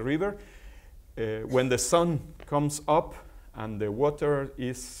around the river, when the sun comes up and the water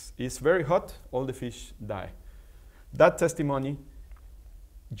is very hot, all the fish die. That testimony,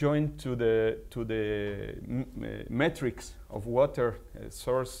 joined to the metrics of water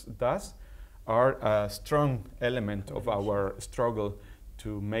Source does, are a strong element of our struggle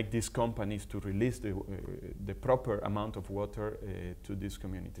to make these companies to release the proper amount of water to these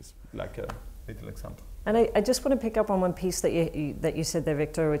communities, like a little example. And I just want to pick up on one piece that you said there,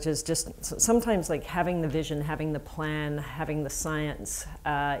 Victor, which is just sometimes like having the vision, having the plan, having the science,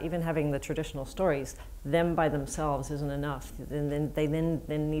 even having the traditional stories, them by themselves isn't enough. They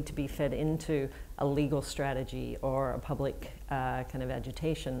need to be fed into a legal strategy or a public kind of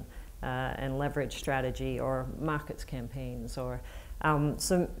agitation and leverage strategy or markets campaigns. Or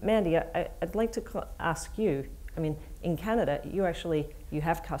so Mandy, I'd like to ask you, I mean, in Canada, you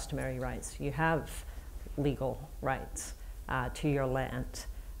have customary rights, you have legal rights to your land.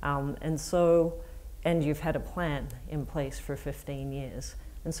 And you've had a plan in place for 15 years.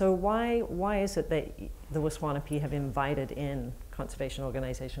 And so why is it that the WasWanipi have invited in conservation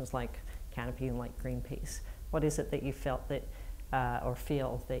organizations like Canopy and like Greenpeace? What is it that you felt that, or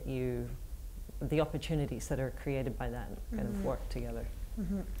feel that the opportunities that are created by that kind of work together?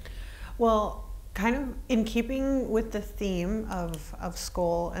 Well, kind of in keeping with the theme of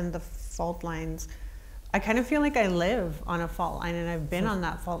Skoll and the fault lines, I kind of feel like I live on a fault line, and I've been on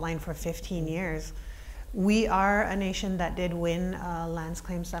that fault line for 15 years. We are a nation that did win a lands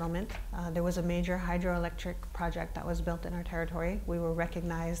claim settlement. There was a major hydroelectric project that was built in our territory. We were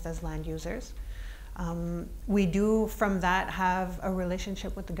recognized as land users. We do, from that, have a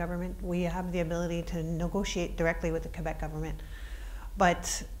relationship with the government. We have the ability to negotiate directly with the Quebec government.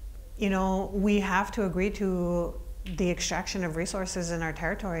 But, you know, we have to agree to the extraction of resources in our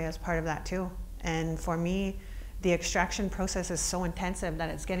territory as part of that too. And for me, the extraction process is so intensive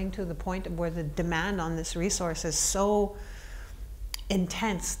that it's getting to the point where the demand on this resource is so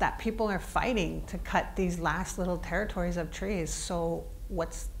intense that people are fighting to cut these last little territories of trees. So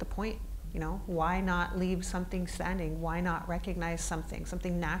what's the point? You know, why not leave something standing? Why not recognize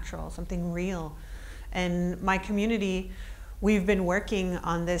something natural, something real? And my community, we've been working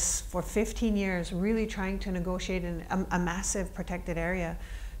on this for 15 years, really trying to negotiate a massive protected area.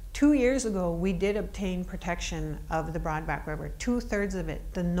 2 years ago, we did obtain protection of the Broadback River. 2/3 of it,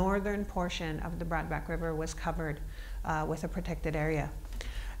 the northern portion of the Broadback River, was covered with a protected area.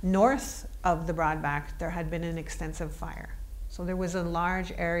 North of the Broadback, there had been an extensive fire. So there was a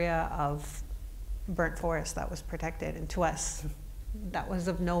large area of burnt forest that was protected, and to us, that was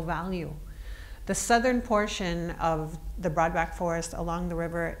of no value. The southern portion of the Broadback Forest along the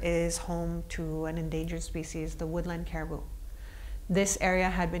river is home to an endangered species, the woodland caribou. This area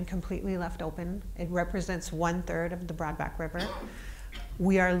had been completely left open. It represents 1/3 of the Broadback River.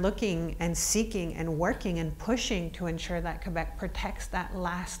 We are looking and seeking and working and pushing to ensure that Quebec protects that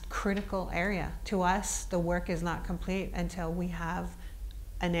last critical area. To us, the work is not complete until we have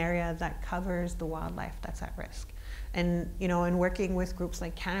an area that covers the wildlife that's at risk. And, you know, in working with groups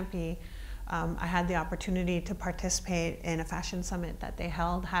like Canopy, I had the opportunity to participate in a fashion summit that they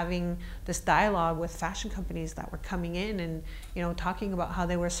held, having this dialogue with fashion companies that were coming in and, you know, talking about how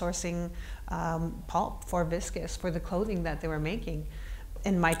they were sourcing pulp for viscose, for the clothing that they were making.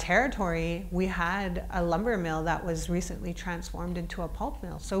 In my territory, we had a lumber mill that was recently transformed into a pulp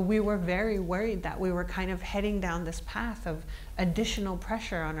mill. So we were very worried that we were kind of heading down this path of additional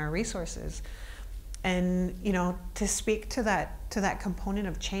pressure on our resources. And, you know, to speak to that component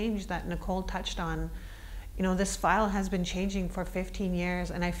of change that Nicole touched on, you know, this file has been changing for 15 years,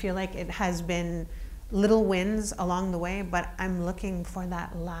 and I feel like it has been little wins along the way, but I'm looking for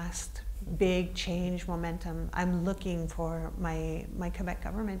that last big change momentum. I'm looking for my Quebec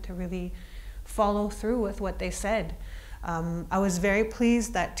government to really follow through with what they said. I was very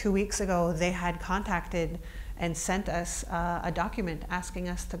pleased that 2 weeks ago they had contacted and sent us a document asking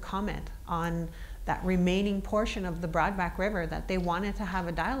us to comment on that remaining portion of the Broadback River that they wanted to have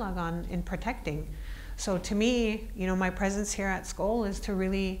a dialogue on in protecting. So to me, you know, my presence here at Skoll is to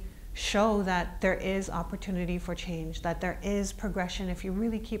really show that there is opportunity for change, that there is progression if you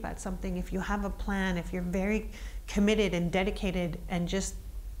really keep at something, if you have a plan, if you're very committed and dedicated and just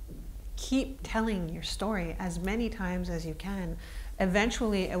keep telling your story as many times as you can.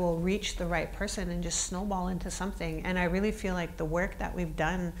 Eventually it will reach the right person and just snowball into something. And I really feel like the work that we've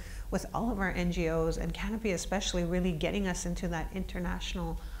done with all of our NGOs and Canopy especially, really getting us into that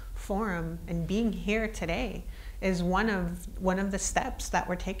international forum and being here today is one of the steps that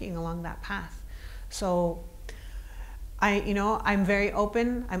we're taking along that path. So I'm very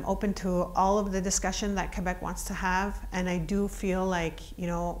open. I'm open to all of the discussion that Quebec wants to have, and I do feel like, you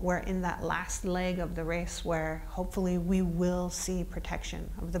know, we're in that last leg of the race where hopefully we will see protection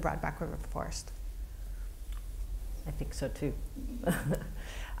of the Broadback River forest. I think so too.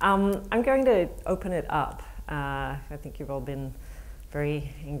 I'm going to open it up. I think you've all been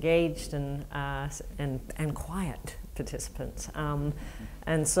very engaged and quiet participants.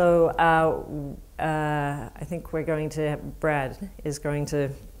 And so I think we're going to, Brad is going to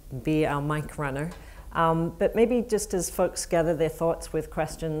be our mic runner. But maybe just as folks gather their thoughts with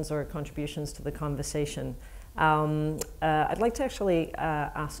questions or contributions to the conversation, I'd like to actually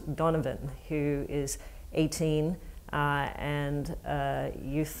ask Donovan, who is 18 and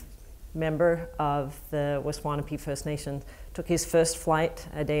youth member of the WasWanipi First Nation, took his first flight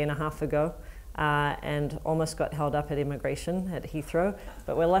a day and a half ago and almost got held up at immigration at Heathrow,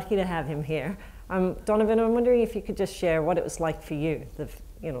 but we're lucky to have him here. Donovan, I'm wondering if you could just share what it was like for you.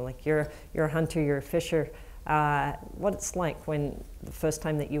 Like you're a hunter, you're a fisher, what it's like when the first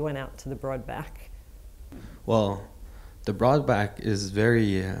time that you went out to the Broadback. Well, the Broadback is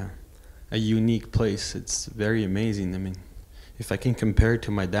very a unique place. It's very amazing. I mean, if I can compare it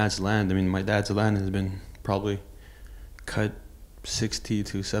to my dad's land, I mean, my dad's land has been probably cut 60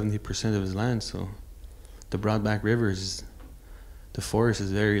 to 70% of his land. So the Broadback River is, the forest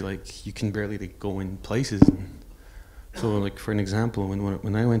is very, like, you can barely go in places. And so, like, for an example,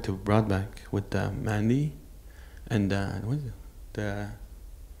 when I went to Broadback with Mandy and what is it?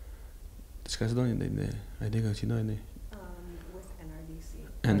 With NRDC.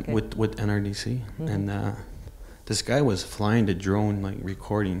 And okay. with NRDC. Mm-hmm. And this guy was flying the drone, like,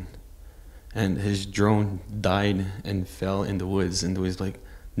 recording, and his drone died and fell in the woods, and there was, like,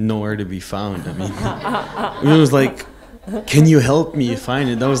 nowhere to be found. I mean, it was like, can you help me find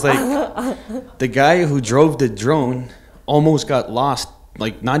it? That was like, the guy who drove the drone almost got lost,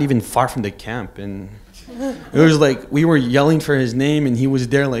 like, not even far from the camp, and it was like, we were yelling for his name, and he was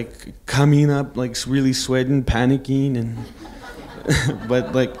there, like, coming up, like, really sweating, panicking, and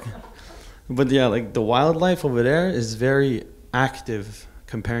but yeah, like, the wildlife over there is very active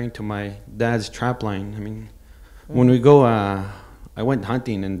comparing to my dad's trap line. I mean, when we go, I went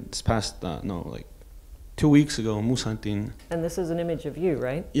hunting, and this past, 2 weeks ago, moose hunting. And this is an image of you,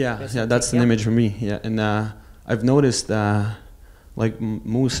 right? Yeah, that's an image for me, yeah. And I've noticed, like,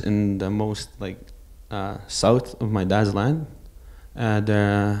 moose in the most, like, south of my dad's land,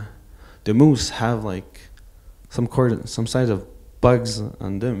 the moose have, like, some size of bugs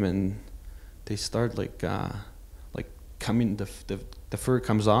on them, and they start, like coming, the fur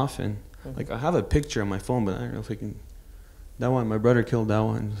comes off, and like, I have a picture on my phone, but I don't know if I can. That one, my brother killed that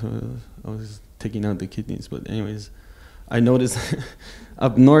one, so I was taking out the kidneys. But anyways, I noticed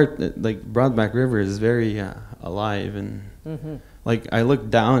up north, like, Broadback River is very alive, and like, I look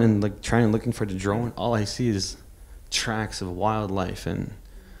down and, like, looking for the drone. All I see is tracks of wildlife and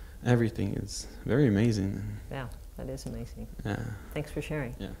everything. It's very amazing. Yeah, that is amazing. Yeah. Thanks for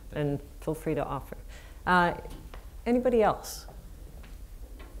sharing. Yeah. And feel free to offer. Anybody else?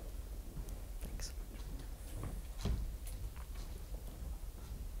 Thanks.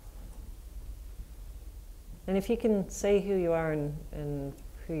 And if you can say who you are and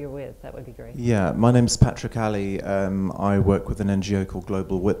who you're with, that would be great. Yeah, my name's Patrick Alley. I work with an NGO called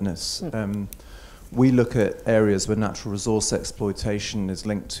Global Witness. We look at areas where natural resource exploitation is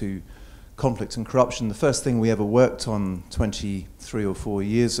linked to conflict and corruption. The first thing we ever worked on 23 or 4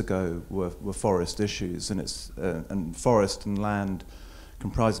 years ago were forest issues, and forest and land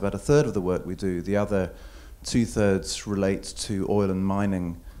comprise about 1/3 of the work we do. The other 2/3 relate to oil and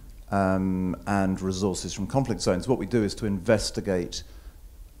mining and resources from conflict zones. What we do is to investigate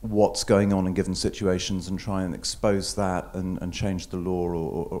what's going on in given situations and try and expose that and change the law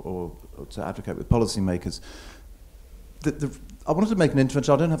or to advocate with policymakers. I wanted to make an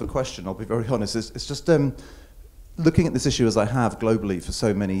intervention. I don't have a question, I'll be very honest. It's just looking at this issue as I have globally for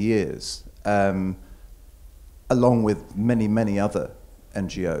so many years, along with many, many other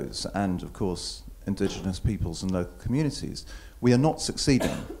NGOs and, of course, Indigenous peoples and local communities, we are not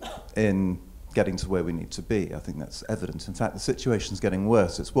succeeding in getting to where we need to be. I think that's evident. In fact, the situation's getting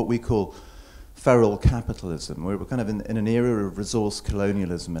worse. It's what we call feral capitalism. We're kind of in an era of resource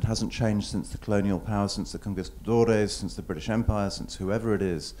colonialism. It hasn't changed since the colonial power, since the conquistadores, since the British Empire, since whoever it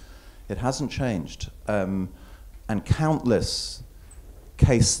is. It hasn't changed. And countless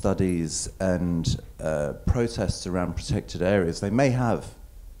case studies and protests around protected areas, there may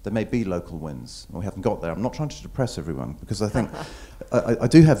be local wins. We haven't got there. I'm not trying to depress everyone, because I think I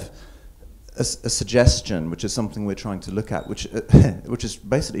do have a suggestion, which is something we're trying to look at, which is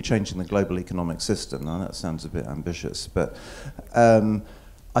basically changing the global economic system. Now that sounds a bit ambitious, but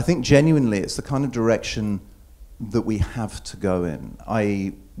I think genuinely it's the kind of direction that we have to go in.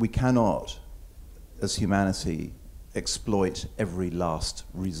 We cannot, as humanity, exploit every last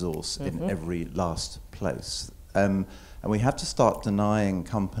resource in every last place. And we have to start denying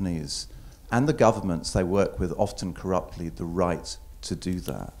companies and the governments they work with, often corruptly, the right to do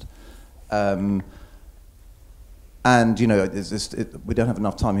that. And you know, we don't have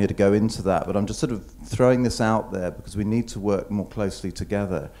enough time here to go into that, but I'm just sort of throwing this out there because we need to work more closely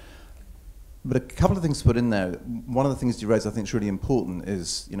together. But a couple of things to put in there. One of the things you raised I think is really important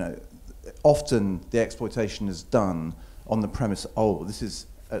is, you know, often the exploitation is done on the premise, oh, this is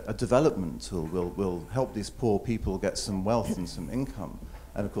a development tool, will help these poor people get some wealth and some income.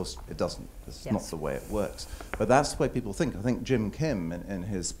 And of course, it doesn't. It's not the way it works. But that's the way people think. I think Jim Kim, in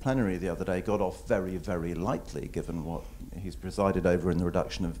his plenary the other day, got off very, very lightly, given what he's presided over in the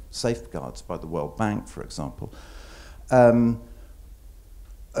reduction of safeguards by the World Bank, for example. A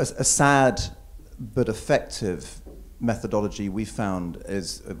sad but effective methodology we found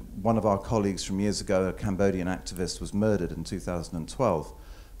is one of our colleagues from years ago, a Cambodian activist, was murdered in 2012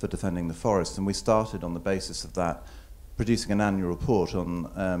 for defending the forest. And we started on the basis of that, producing an annual report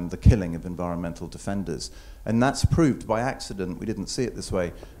on the killing of environmental defenders. And that's proved by accident, we didn't see it this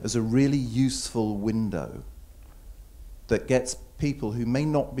way, as a really useful window that gets people who may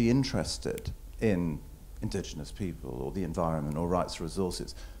not be interested in Indigenous people or the environment or rights to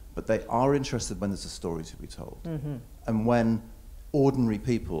resources, but they are interested when there's a story to be told. And when ordinary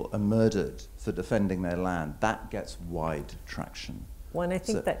people are murdered for defending their land, that gets wide traction. Well, and I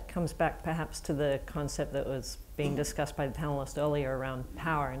think that comes back perhaps to the concept that was being discussed by the panelists earlier around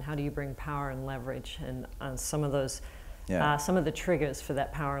power and how do you bring power and leverage, and some of those, some of the triggers for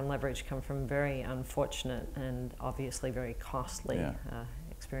that power and leverage come from very unfortunate and obviously very costly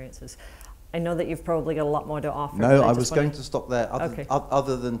experiences. I know that you've probably got a lot more to offer. No, I was going to stop there,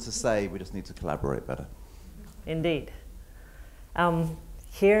 other than to say we just need to collaborate better. Indeed.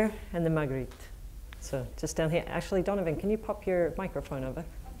 Here and the Marguerite. So just down here. Actually, Donovan, can you pop your microphone over?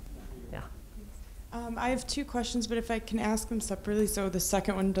 Yeah. I have two questions, but if I can ask them separately so the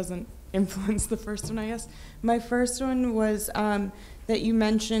second one doesn't influence the first one, I guess. My first one was that you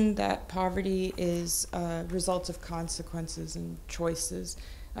mentioned that poverty is a result of consequences and choices.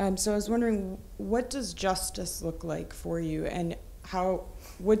 So I was wondering, what does justice look like for you, and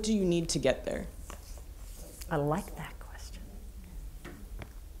what do you need to get there? I like that question.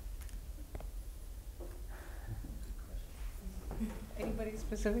 Anybody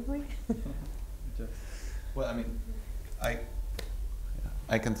specifically? Well, I mean,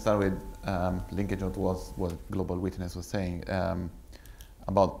 I can start with linkage of what Global Witness was saying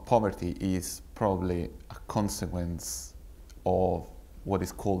about poverty is probably a consequence of what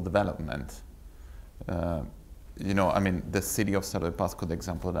is called development. You know, I mean, the city of Cerro de Pasco, the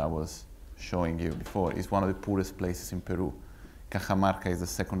example that I was showing you before, is one of the poorest places in Peru. Cajamarca is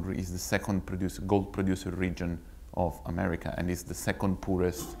the second gold producer region of America, and is the second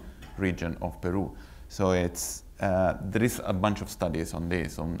poorest region of Peru. So it's there is a bunch of studies on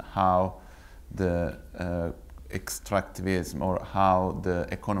this, on how the extractivism or how the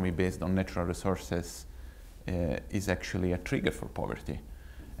economy based on natural resources is actually a trigger for poverty.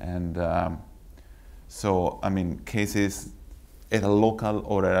 And so, I mean, cases at a local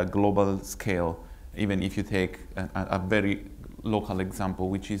or at a global scale, even if you take a very local example,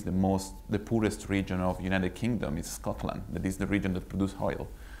 which is the poorest region of United Kingdom, is Scotland. That is the region that produces oil.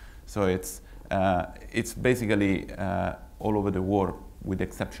 So it's basically all over the world, with the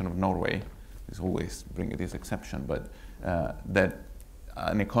exception of Norway. There's always bring this exception, but that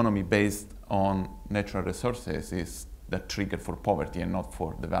an economy based on natural resources is the trigger for poverty and not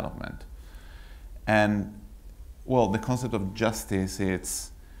for development. And well, the concept of justice,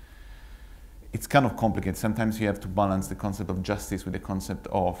 it's kind of complicated. Sometimes you have to balance the concept of justice with the concept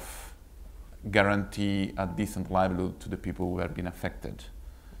of guarantee a decent livelihood to the people who have been affected.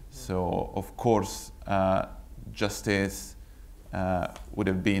 So, of course, justice would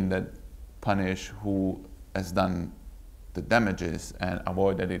have been that punish who has done the damages and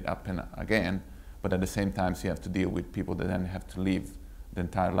avoid that it happen again. But at the same time, you have to deal with people that then have to live the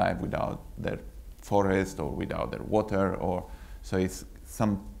entire life without their forest or without their water, or so it's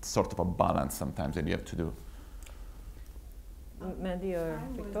some sort of a balance sometimes that you have to do. Mandy or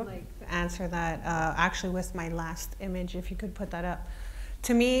Victor? I would like to answer that actually with my last image, if you could put that up.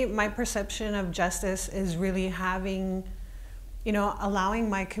 To me, my perception of justice is really having, you know, allowing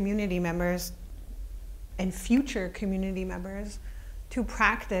my community members and future community members to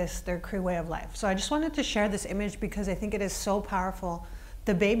practice their Cree way of life. So I just wanted to share this image because I think it is so powerful.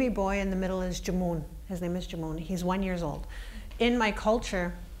 The baby boy in the middle is Jamun. His name is Jamun. He's 1 year old. In my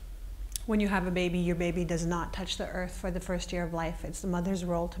culture, when you have a baby, your baby does not touch the earth for the first year of life. It's the mother's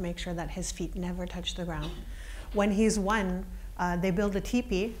role to make sure that his feet never touch the ground. When he's 1, they build a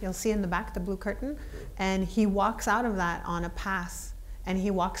teepee. You'll see in the back the blue curtain. And he walks out of that on a path. And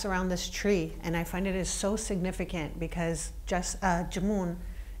he walks around this tree. And I find it is so significant because Jamun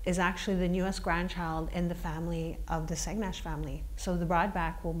is actually the newest grandchild in the family of the Segnash family. So the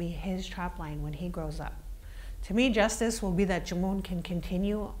broadback will be his trapline when he grows up. To me, justice will be that Jamun can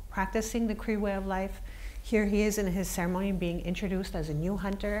continue practicing the Cree way of life. Here he is in his ceremony being introduced as a new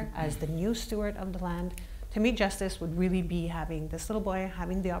hunter, as the new steward of the land. To me, justice would really be having this little boy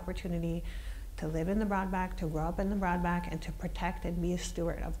having the opportunity to live in the broadback, to grow up in the broadback, and to protect and be a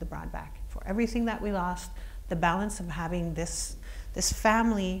steward of the broadback. For everything that we lost, the balance of having this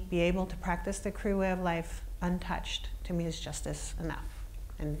family be able to practice the Cree way of life untouched, to me is justice enough.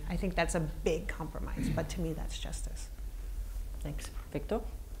 And I think that's a big compromise, but to me that's justice. Thanks. Victor?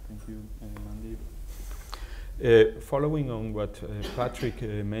 Thank you, Mandy. Following on what Patrick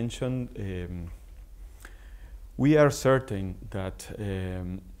mentioned, we are certain that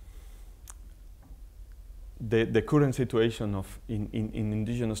the current situation in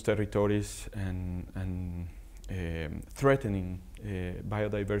indigenous territories and threatening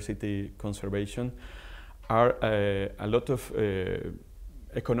biodiversity conservation are a lot of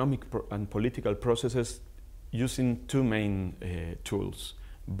economic and political processes using two main tools,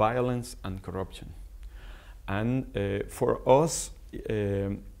 violence and corruption. And for us,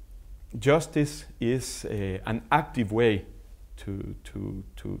 justice is an active way to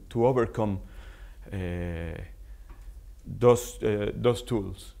overcome those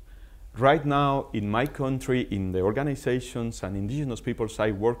tools. Right now, in my country, in the organizations and indigenous peoples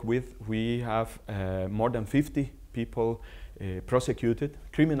I work with, we have more than 50 people prosecuted,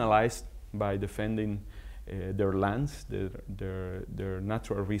 criminalized by defending their lands, their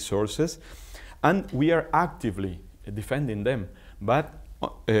natural resources, and we are actively defending them. But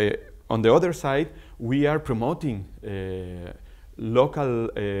on the other side, we are promoting local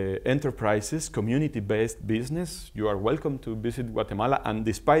enterprises, community-based business. You are welcome to visit Guatemala, and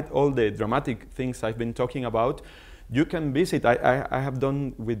despite all the dramatic things I've been talking about, you can visit. I have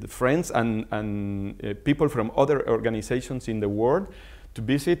done with friends and people from other organizations in the world to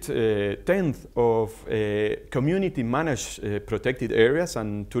visit 10th of community-managed protected areas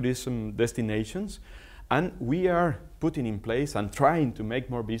and tourism destinations, and we are putting in place and trying to make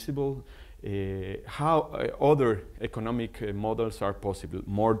more visible how other economic models are possible,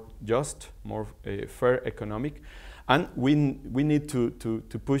 more just, more fair economic. And we need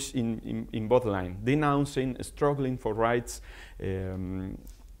to push in both lines, denouncing, struggling for rights,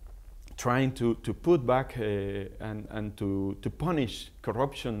 trying to put back and to punish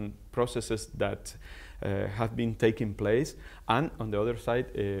corruption processes that have been taking place, and on the other side,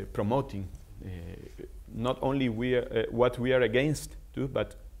 promoting not only what we are against,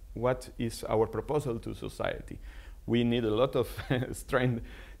 but what is our proposal to society. We need a lot of strength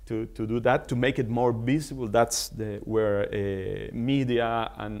to do that, to make it more visible. That's where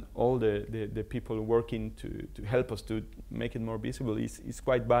media and all the people working to help us to make it more visible is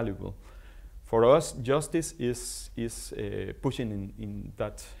quite valuable for us, justice is pushing in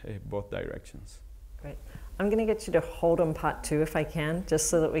that both directions. Great. I'm going to get you to hold on part 2 if I can, just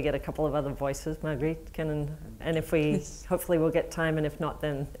so that we get a couple of other voices. Marguerite, and if we, yes. Hopefully we'll get time, and if not,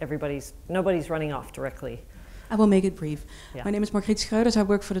 then nobody's running off directly. I will make it brief. Yeah. My name is Margriet Schreuders. I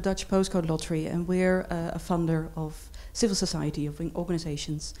work for the Dutch Postcode Lottery, and we're a funder of civil society, of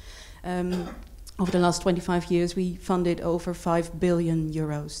organizations. Over the last 25 years, we funded over 5 billion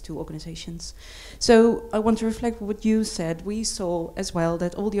euros to organizations. So I want to reflect what you said. We saw as well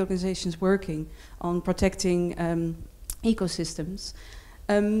that all the organizations working on protecting ecosystems,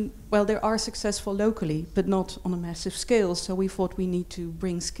 well, they are successful locally, but not on a massive scale. So we thought we need to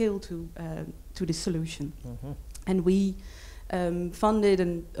bring scale to this solution. Mm-hmm. And we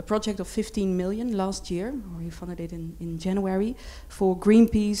funded a project of 15 million last year, or we funded it in January, for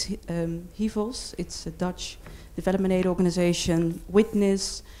Greenpeace HEVOS. It's a Dutch development aid organization,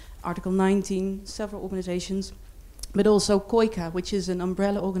 Witness, Article 19, several organizations, but also COICA, which is an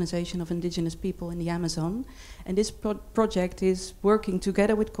umbrella organization of indigenous people in the Amazon. And this project is working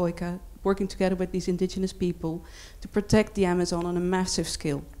together with COICA, working together with these indigenous people to protect the Amazon on a massive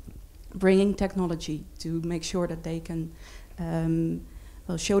scale, bringing technology to make sure that they can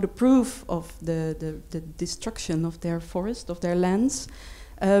well, show the proof of the destruction of their forest, of their lands.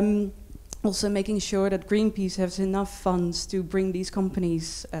 Also making sure that Greenpeace has enough funds to bring these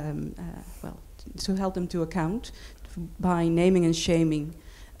companies, well, to help them to account by naming and shaming,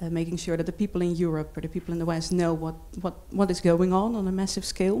 making sure that the people in Europe or the people in the West know what is going on a massive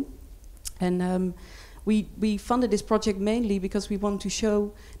scale. And we funded this project mainly because we want to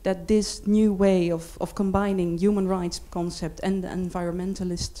show that this new way of combining human rights concept and the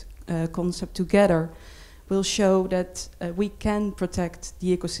environmentalist concept together will show that we can protect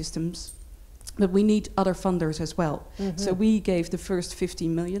the ecosystems, but we need other funders as well. Mm-hmm. So we gave the first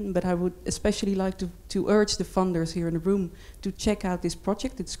 15 million, but I would especially like to urge the funders here in the room to check out this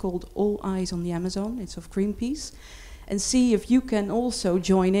project. It's called All Eyes on the Amazon. It's of Greenpeace. And see if you can also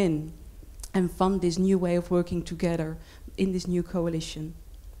join in and fund this new way of working together in this new coalition.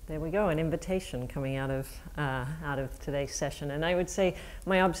 There we go, an invitation coming out of today's session. And I would say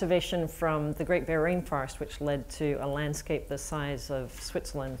my observation from the Great Bear Rainforest, which led to a landscape the size of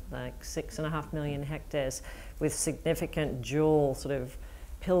Switzerland, like 6.5 million hectares, with significant dual sort of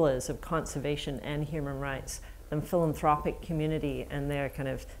pillars of conservation and human rights, the philanthropic community and their kind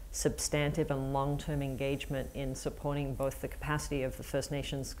of substantive and long-term engagement in supporting both the capacity of the First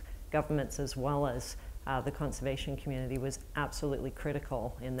Nations governments as well as the conservation community was absolutely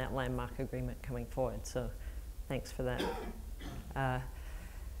critical in that landmark agreement coming forward. So thanks for that.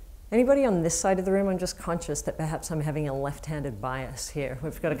 Anybody on this side of the room? I'm just conscious that perhaps I'm having a left-handed bias here.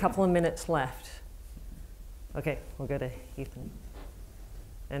 We've got a couple of minutes left. Okay, we'll go to Ethan.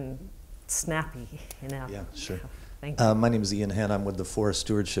 And snappy in our... Yeah, sure. Thank you. My name is Ian Han. I'm with the Forest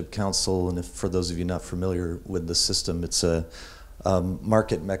Stewardship Council, and for those of you not familiar with the system, it's a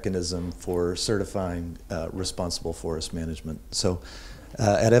market mechanism for certifying responsible forest management. So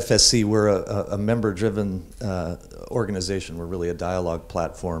at FSC, we're a member-driven organization. We're really a dialogue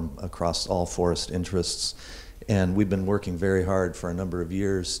platform across all forest interests. And we've been working very hard for a number of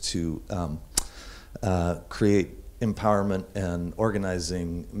years to create empowerment and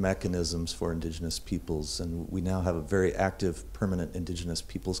organizing mechanisms for Indigenous peoples. And we now have a very active permanent Indigenous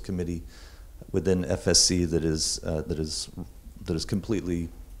Peoples Committee within FSC that is completely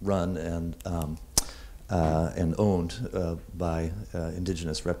run and owned by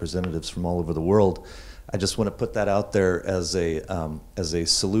Indigenous representatives from all over the world. I just want to put that out there as a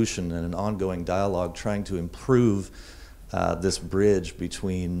solution and an ongoing dialogue, trying to improve this bridge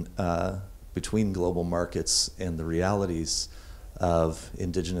between global markets and the realities of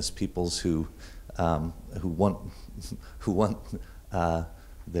Indigenous peoples who want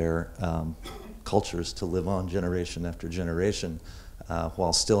their cultures to live on generation after generation,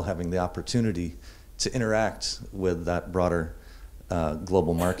 while still having the opportunity to interact with that broader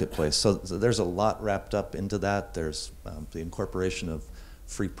global marketplace. So there's a lot wrapped up into that. There's the incorporation of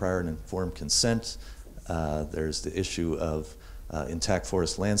free, prior, and informed consent. There's the issue of intact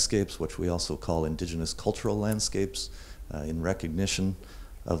forest landscapes, which we also call Indigenous cultural landscapes, in recognition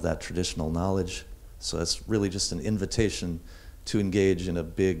of that traditional knowledge. So it's really just an invitation to engage in a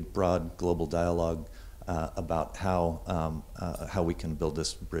big, broad global dialogue about how we can build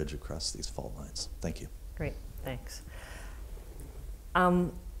this bridge across these fault lines. Thank you. Great, thanks.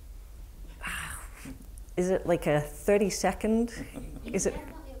 Is it like a 30-second? Is it?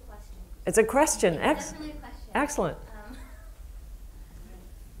 Definitely a question. It's a question. Definitely a question. Excellent.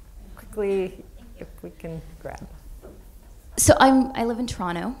 Quickly, if we can grab. So I live in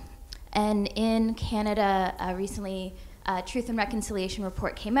Toronto, And in Canada, recently, Truth and Reconciliation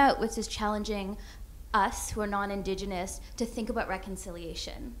report came out, which is challenging us, who are non-Indigenous, to think about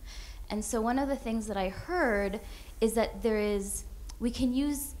reconciliation. And so one of the things that I heard is that we can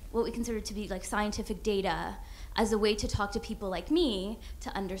use what we consider to be like scientific data as a way to talk to people like me to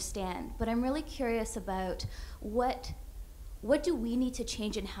understand. But I'm really curious about what do we need to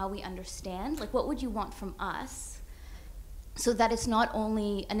change in how we understand? Like, what would you want from us so that it's not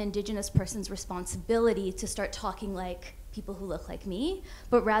only an Indigenous person's responsibility to start talking like people who look like me,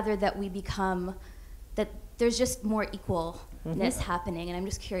 but rather that we become, that there's just more equalness happening, and I'm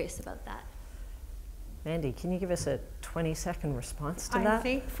just curious about that. Mandy, can you give us a 20-second response to that? I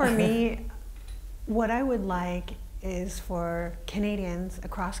think for me, what I would like is for Canadians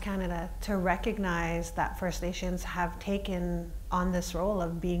across Canada to recognize that First Nations have taken on this role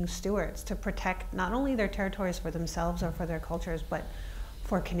of being stewards to protect not only their territories for themselves or for their cultures, but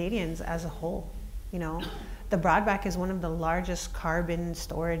for Canadians as a whole. You know, the Broadback is one of the largest carbon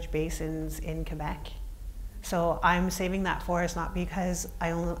storage basins in Quebec. So I'm saving that forest not because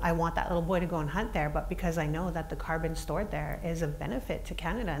I want that little boy to go and hunt there, but because I know that the carbon stored there is of benefit to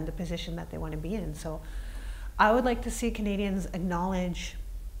Canada and the position that they want to be in. So I would like to see Canadians acknowledge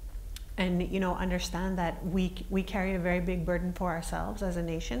and, you know, understand that we carry a very big burden for ourselves as a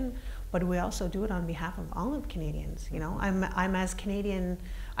nation, but we also do it on behalf of all of Canadians. You know, I'm as Canadian.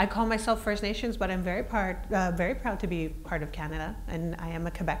 I call myself First Nations, but I'm very proud to be part of Canada, and I am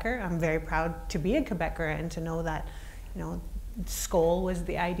a Quebecer. I'm very proud to be a Quebecer and to know that, you know, Skoll was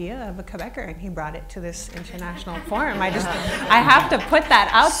the idea of a Quebecer, and he brought it to this international forum. I have to put that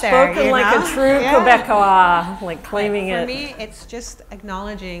out there. Spoken like a true Quebecois, like claiming it. For me, it's just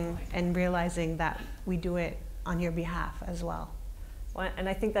acknowledging and realizing that we do it on your behalf as well. Well, and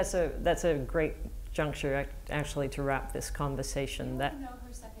I think that's a great juncture actually to wrap this conversation. That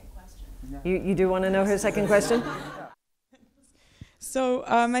you do want to know her second question? So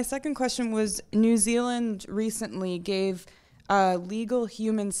my second question was, New Zealand recently gave legal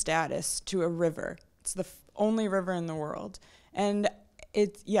human status to a river. It's the only river in the world. And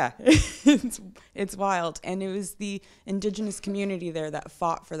it's wild. And it was the Indigenous community there that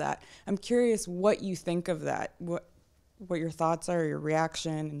fought for that. I'm curious what you think of that, what your thoughts are, your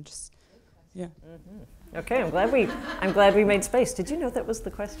reaction, and just, yeah. Mm-hmm. Okay, I'm glad we made space. Did you know that was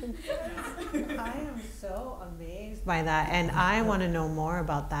the question? I am so amazed by that, and I want to know more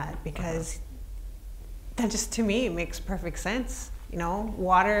about that, because that just, to me, makes perfect sense. You know,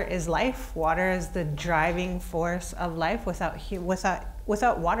 water is life. Water is the driving force of life.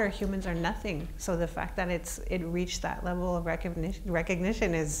 Without water, humans are nothing. So the fact that it reached that level of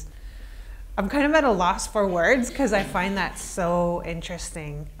recognition is, I'm kind of at a loss for words, because I find that so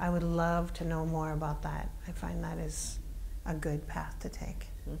interesting. I would love to know more about that. I find that is a good path to take.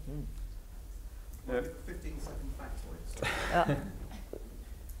 Mm-hmm. 15-second factoids.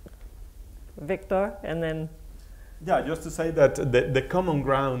 Victor, and then... Yeah, just to say that the common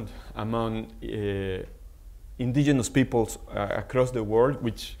ground among Indigenous peoples across the world,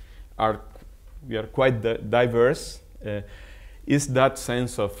 we are quite diverse, is that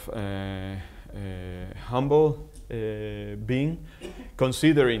sense of humble being,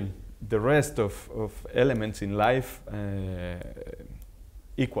 considering the rest of elements in life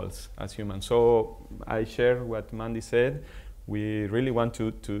equals as humans. So I share what Mandy said. We really want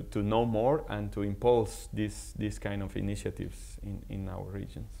to know more and to impulse these kind of initiatives in our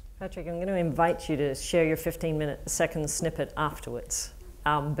regions. Patrick, I'm going to invite you to share your 15-second snippet afterwards.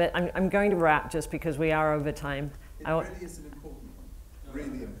 But I'm going to wrap just because we are over time. It really is an important one.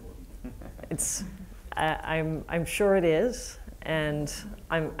 Really important. I'm sure it is, and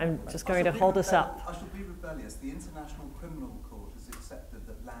I'm just going to hold us up. I shall be rebellious. The International Criminal Court has accepted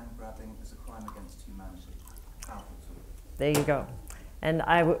that land grabbing is a crime against humanity. There you go. And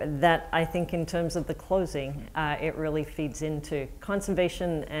I think in terms of the closing, it really feeds into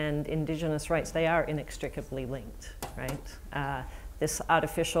conservation and Indigenous rights. They are inextricably linked, right? This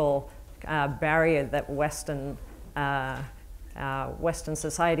artificial barrier that Western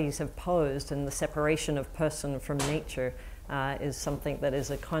societies have posed, and the separation of person from nature is something that is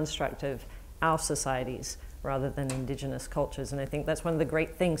a construct of our societies rather than Indigenous cultures. And I think that's one of the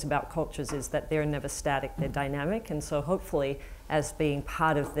great things about cultures, is that they're never static, they're dynamic. And so hopefully, as being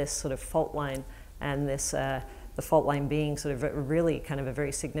part of this sort of fault line, and this the fault line being sort of really kind of a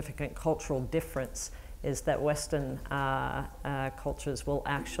very significant cultural difference, is that Western cultures will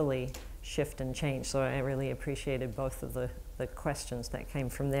actually shift and change. So I really appreciated both of the questions that came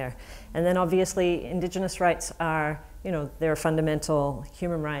from there. And then obviously Indigenous rights are, they're a fundamental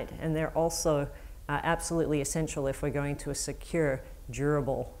human right, and they're also absolutely essential if we're going to secure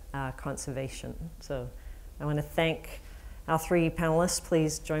durable conservation. So I want to thank our 3 panelists.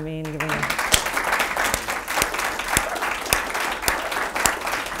 Please join me in giving them.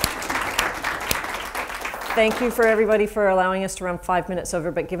 Thank you for everybody for allowing us to run 5 minutes over,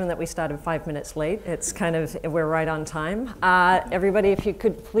 but given that we started 5 minutes late, it's kind of, we're right on time. Everybody, if you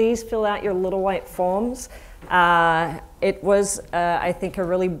could please fill out your little white forms. It was, I think, a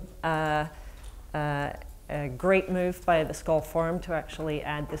really a great move by the Skoll Forum to actually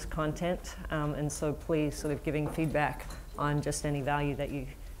add this content, and so please sort of giving feedback on just any value that you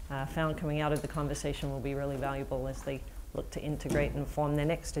found coming out of the conversation will be really valuable as they look to integrate and form their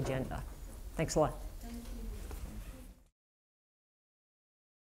next agenda. Thanks a lot.